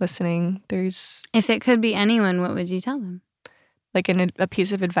listening. If it could be anyone, what would you tell them? Like a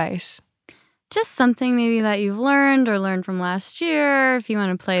piece of advice. Just something maybe that you've learned or learned from last year. If you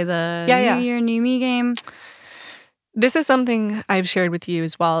want to play the New Year, New Me game. This is something I've shared with you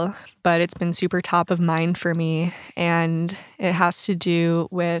as well, but it's been super top of mind for me. And it has to do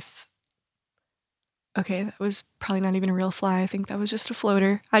with, okay, that was probably not even a real fly. I think that was just a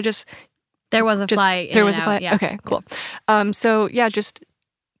floater. There was a fly. There was a fly. Yeah. Okay, cool. So yeah, just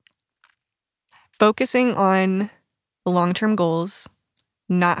focusing on the long-term goals,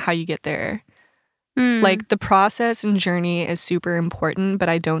 not how you get there. Like the process and journey is super important, but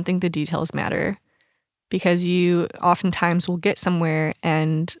I don't think the details matter because you oftentimes will get somewhere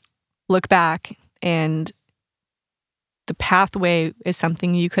and look back and the pathway is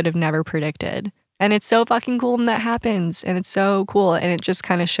something you could have never predicted. And it's so fucking cool when that happens. And it's so cool. And it just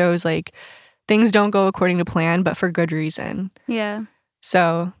kind of shows like things don't go according to plan, but for good reason. Yeah.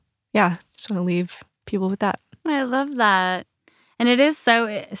 So yeah, just want to leave people with that. I love that. And it is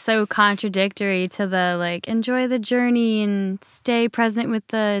so contradictory to the like enjoy the journey and stay present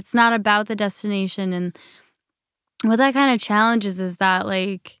with it's not about the destination. And what that kind of challenges is that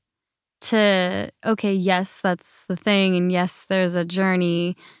like okay, yes, that's the thing. And yes, there's a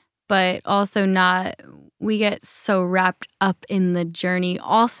journey, but also we get so wrapped up in the journey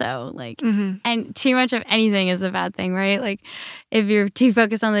also, like, and too much of anything is a bad thing, right? Like, if you're too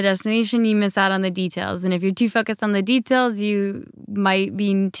focused on the destination, you miss out on the details. And if you're too focused on the details, you might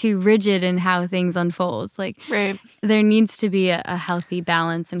be too rigid in how things unfold. Like, right. There needs to be a healthy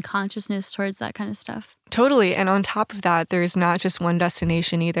balance and consciousness towards that kind of stuff. Totally. And on top of that, there's not just one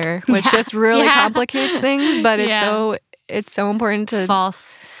destination either, which just really complicates things, but it's so important to...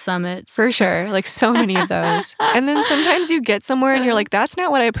 False summits. For sure. Like so many of those. And then sometimes you get somewhere and you're like, that's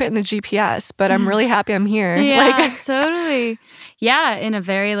not what I put in the GPS, but I'm really happy I'm here. Yeah, totally. Yeah, in a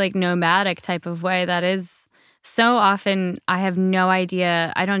very like nomadic type of way. That is so often I have no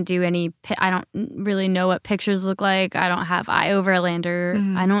idea. I don't really know what pictures look like. I don't have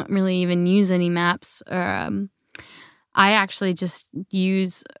iOverlander. I don't really even use any maps. I actually just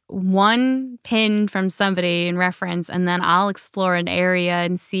use one pin from somebody in reference, and then I'll explore an area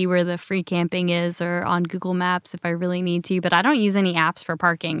and see where the free camping is or on Google Maps if I really need to. But I don't use any apps for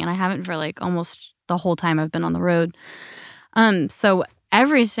parking, and I haven't for like almost the whole time I've been on the road. So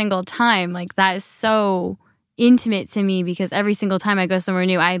every single time, like that is so intimate to me because every single time I go somewhere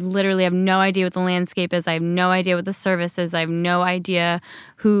new, I literally have no idea what the landscape is. I have no idea what the service is. I have no idea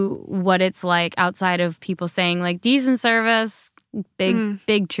what it's like outside of people saying like decent service,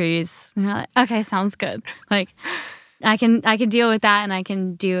 big trees. And you're like, okay, sounds good. Like I can deal with that and I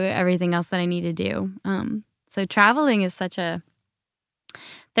can do everything else that I need to do. So traveling is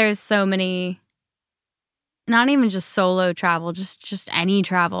there's so many. Not even just solo travel, just any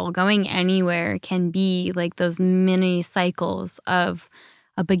travel, going anywhere can be like those mini cycles of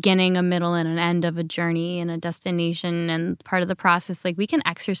a beginning, a middle, and an end of a journey and a destination and part of the process. Like we can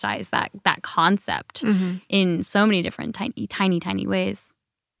exercise that concept in so many different tiny ways.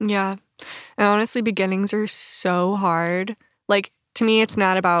 Yeah. And honestly, beginnings are so hard. Like to me, it's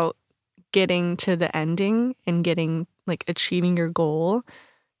not about getting to the ending and achieving your goal,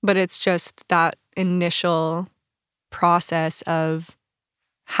 but it's just that initial process of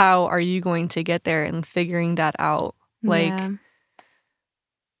how are you going to get there and figuring that out.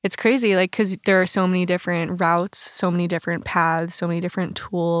 It's crazy, like, because there are so many different routes, so many different paths, so many different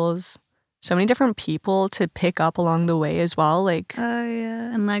tools, so many different people to pick up along the way as well. Like, oh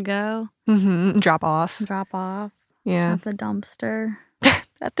yeah, and let go. Drop off. Yeah. At the dumpster.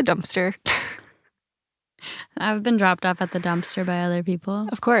 At the dumpster. I've been dropped off at the dumpster by other people.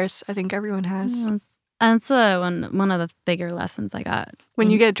 Of course. I think everyone has. That's one of the bigger lessons I got. When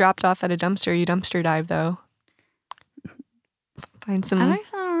you get dropped off at a dumpster, you dumpster dive, though. Find some... I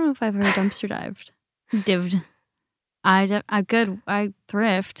don't don't know if I've ever dumpster dived. I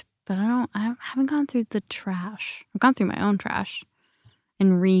thrift, but I haven't gone through the trash. I've gone through my own trash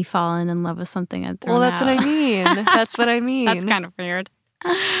and fallen in love with something I'd thrown Well, that's out. what I mean. That's what I mean. That's kind of weird.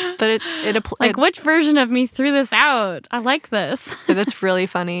 But like, which version of me threw this out? I like this. That's really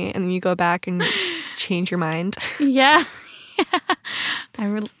funny. And then you go back and change your mind. Yeah.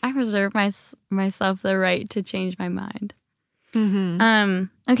 I reserve myself the right to change my mind. Mm-hmm.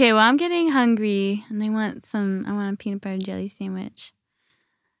 Okay, well, I'm getting hungry and I want a peanut butter and jelly sandwich.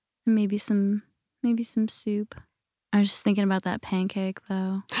 And maybe some soup. I was just thinking about that pancake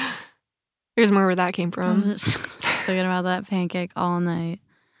though. Here's more where that came I from. was just thinking about that pancake all night.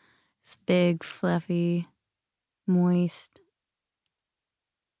 It's big, fluffy, moist.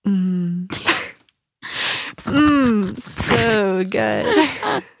 So good.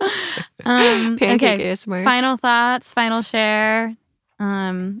 Pancake Okay. ASMR. Final thoughts, final share.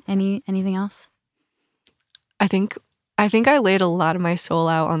 Anything else? I think I laid a lot of my soul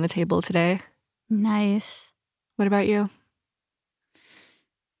out on the table today. Nice. What about you?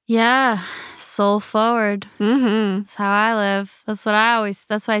 Yeah, soul forward. Mm-hmm. That's how I live. That's what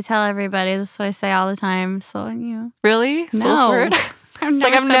I tell everybody. That's what I say all the time. So, Really? No. Soul forward? I've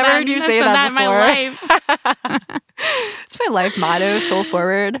never heard you say that in my life. It's my life motto, soul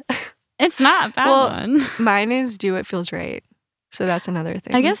forward. It's not a bad one. Mine is do what feels right. So that's another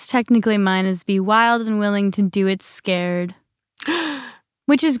thing. I guess technically mine is be wild and willing to do it scared.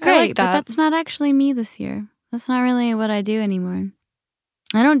 Which is great, like that. but that's not actually me this year. That's not really what I do anymore.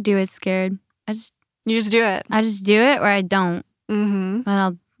 I don't do it scared. You just do it. I just do it or I don't.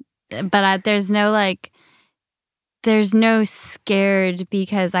 Mm-hmm. There's no scared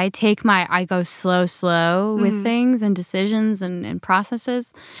because I go slow with things and decisions and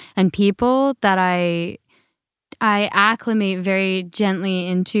processes and people that I acclimate very gently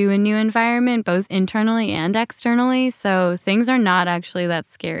into a new environment, both internally and externally. So things are not actually that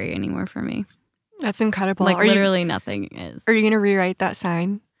scary anymore for me. That's incredible. Like literally nothing is. Are you going to rewrite that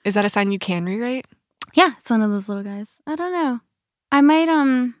sign? Is that a sign you can rewrite? Yeah, it's one of those little guys. I don't know. I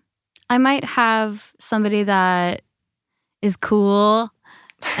might have somebody that is cool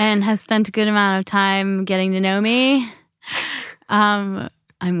and has spent a good amount of time getting to know me.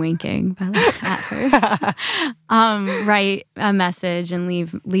 I'm winking by the way, at her. Write a message and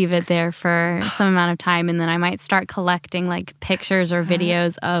leave it there for some amount of time, and then I might start collecting like pictures or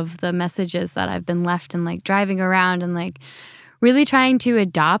videos of the messages that I've been left and like driving around and like really trying to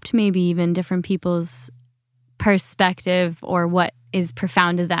adopt maybe even different people's perspective or what is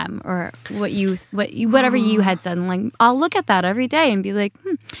profound to them or whatever you had said. And like I'll look at that every day and be like,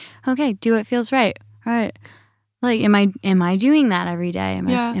 okay, do what feels right. All right. Like, am I doing that every day?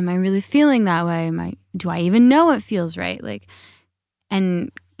 Am I really feeling that way? Do I even know what feels right? Like,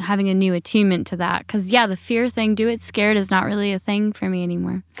 and having a new attunement to that. Because, the fear thing, do it scared is not really a thing for me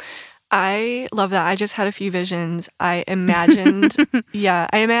anymore. I love that. I just had a few visions. I imagined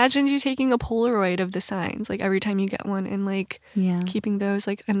you taking a Polaroid of the signs, like every time you get one, and like keeping those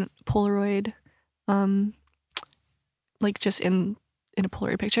like in Polaroid, like just in a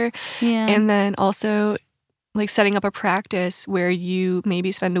Polaroid picture. Yeah. And then also like setting up a practice where you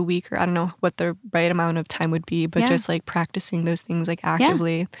maybe spend a week or I don't know what the right amount of time would be, but just like practicing those things like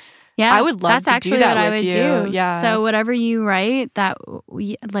actively. Yeah, I would love to do that with you. Yeah. So whatever you write that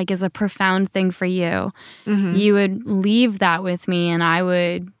like is a profound thing for you, you would leave that with me and I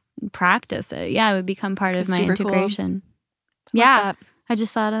would practice it. Yeah, it would become part of my integration. Cool. Yeah. I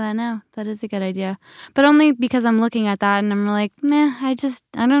just thought of that now. That is a good idea. But only because I'm looking at that and I'm like, I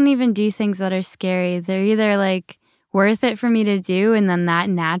don't even do things that are scary. They're either like worth it for me to do and then that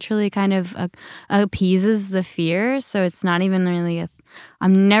naturally kind of appeases the fear. So it's not even really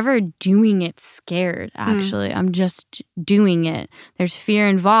I'm never doing it scared, actually. I'm just doing it. There's fear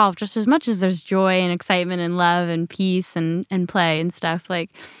involved just as much as there's joy and excitement and love and peace and play and stuff. Like,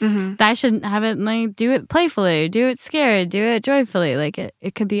 I should have it, like, do it playfully, do it scared, do it joyfully. Like,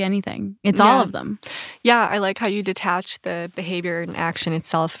 it could be anything. It's all of them. Yeah, I like how you detach the behavior and action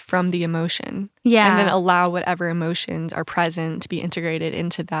itself from the emotion. Yeah. And then allow whatever emotions are present to be integrated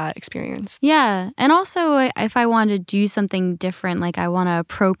into that experience. Yeah. And also, if I want to do something different, like I want to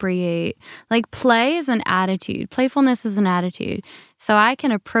appropriate, like play is an attitude. Playfulness is an attitude. So I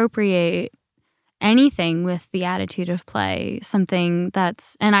can appropriate anything with the attitude of play, something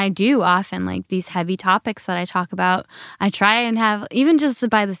that's, and I do often, like these heavy topics that I talk about, I try and have, even just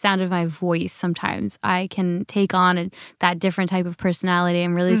by the sound of my voice, sometimes I can take on that different type of personality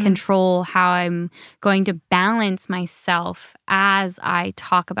and really control how I'm going to balance myself as I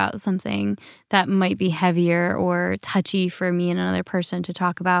talk about something that might be heavier or touchy for me and another person to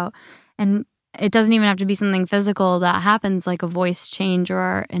talk about. And it doesn't even have to be something physical that happens, like a voice change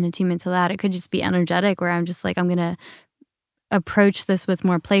or an attunement to that. It could just be energetic, where I'm just like, I'm going to approach this with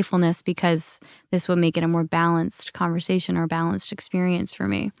more playfulness because this will make it a more balanced conversation or balanced experience for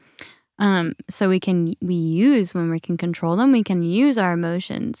me. So we use, when we can control them, we can use our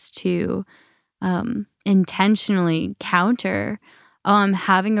emotions to intentionally counter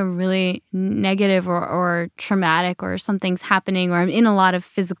having a really negative or traumatic, or something's happening, or I'm in a lot of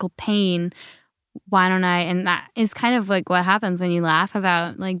physical pain. Why don't I? And that is kind of like what happens when you laugh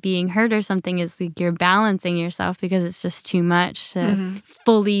about like being hurt or something, is like you're balancing yourself because it's just too much to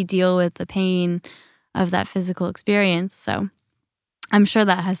fully deal with the pain of that physical experience. So I'm sure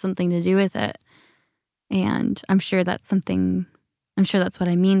that has something to do with it. And I'm sure that's what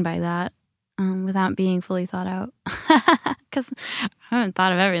I mean by that, without being fully thought out. Because I haven't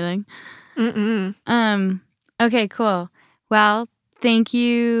thought of everything. Okay, cool. Well, thank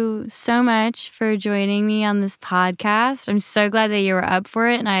you so much for joining me on this podcast. I'm so glad that you were up for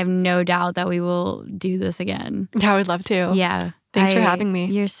it, and I have no doubt that we will do this again. Yeah, I would love to. Yeah. Thanks for having me.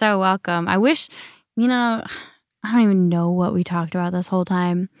 You're so welcome. I wish, I don't even know what we talked about this whole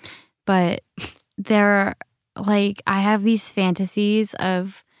time, but I have these fantasies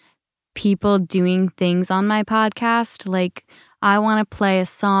of people doing things on my podcast. Like, I want to play a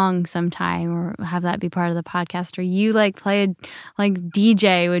song sometime, or have that be part of the podcast, or you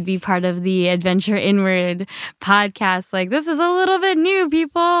DJ would be part of the Adventure Inward podcast. Like, this is a little bit new,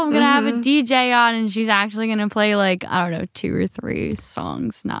 people. I'm going to have a DJ on, and she's actually going to play 2 or 3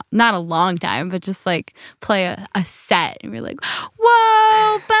 songs. Not a long time, but just play a set, and we're like,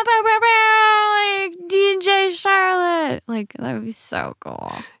 whoa, bah, bah, bah, bah, like DJ Charlotte. That would be so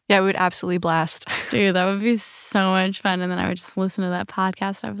cool. Yeah, we would absolutely blast. Dude, that would be so much fun. And then I would just listen to that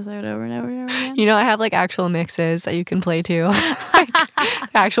podcast episode over and over and over again. I have actual mixes that you can play too.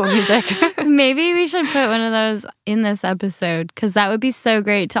 Actual music. Maybe we should put one of those in this episode, because that would be so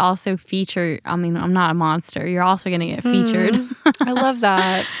great to also feature. I mean, I'm not a monster. You're also going to get featured. I love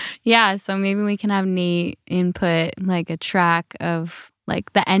that. Yeah, so maybe we can have Nate input a track of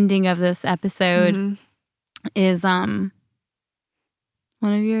the ending of this episode is one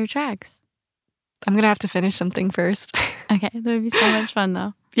of your tracks. I'm going to have to finish something first. Okay, that would be so much fun,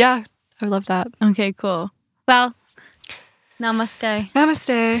 though. Yeah, I would love that. Okay, cool. Well, namaste.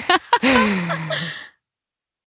 Namaste.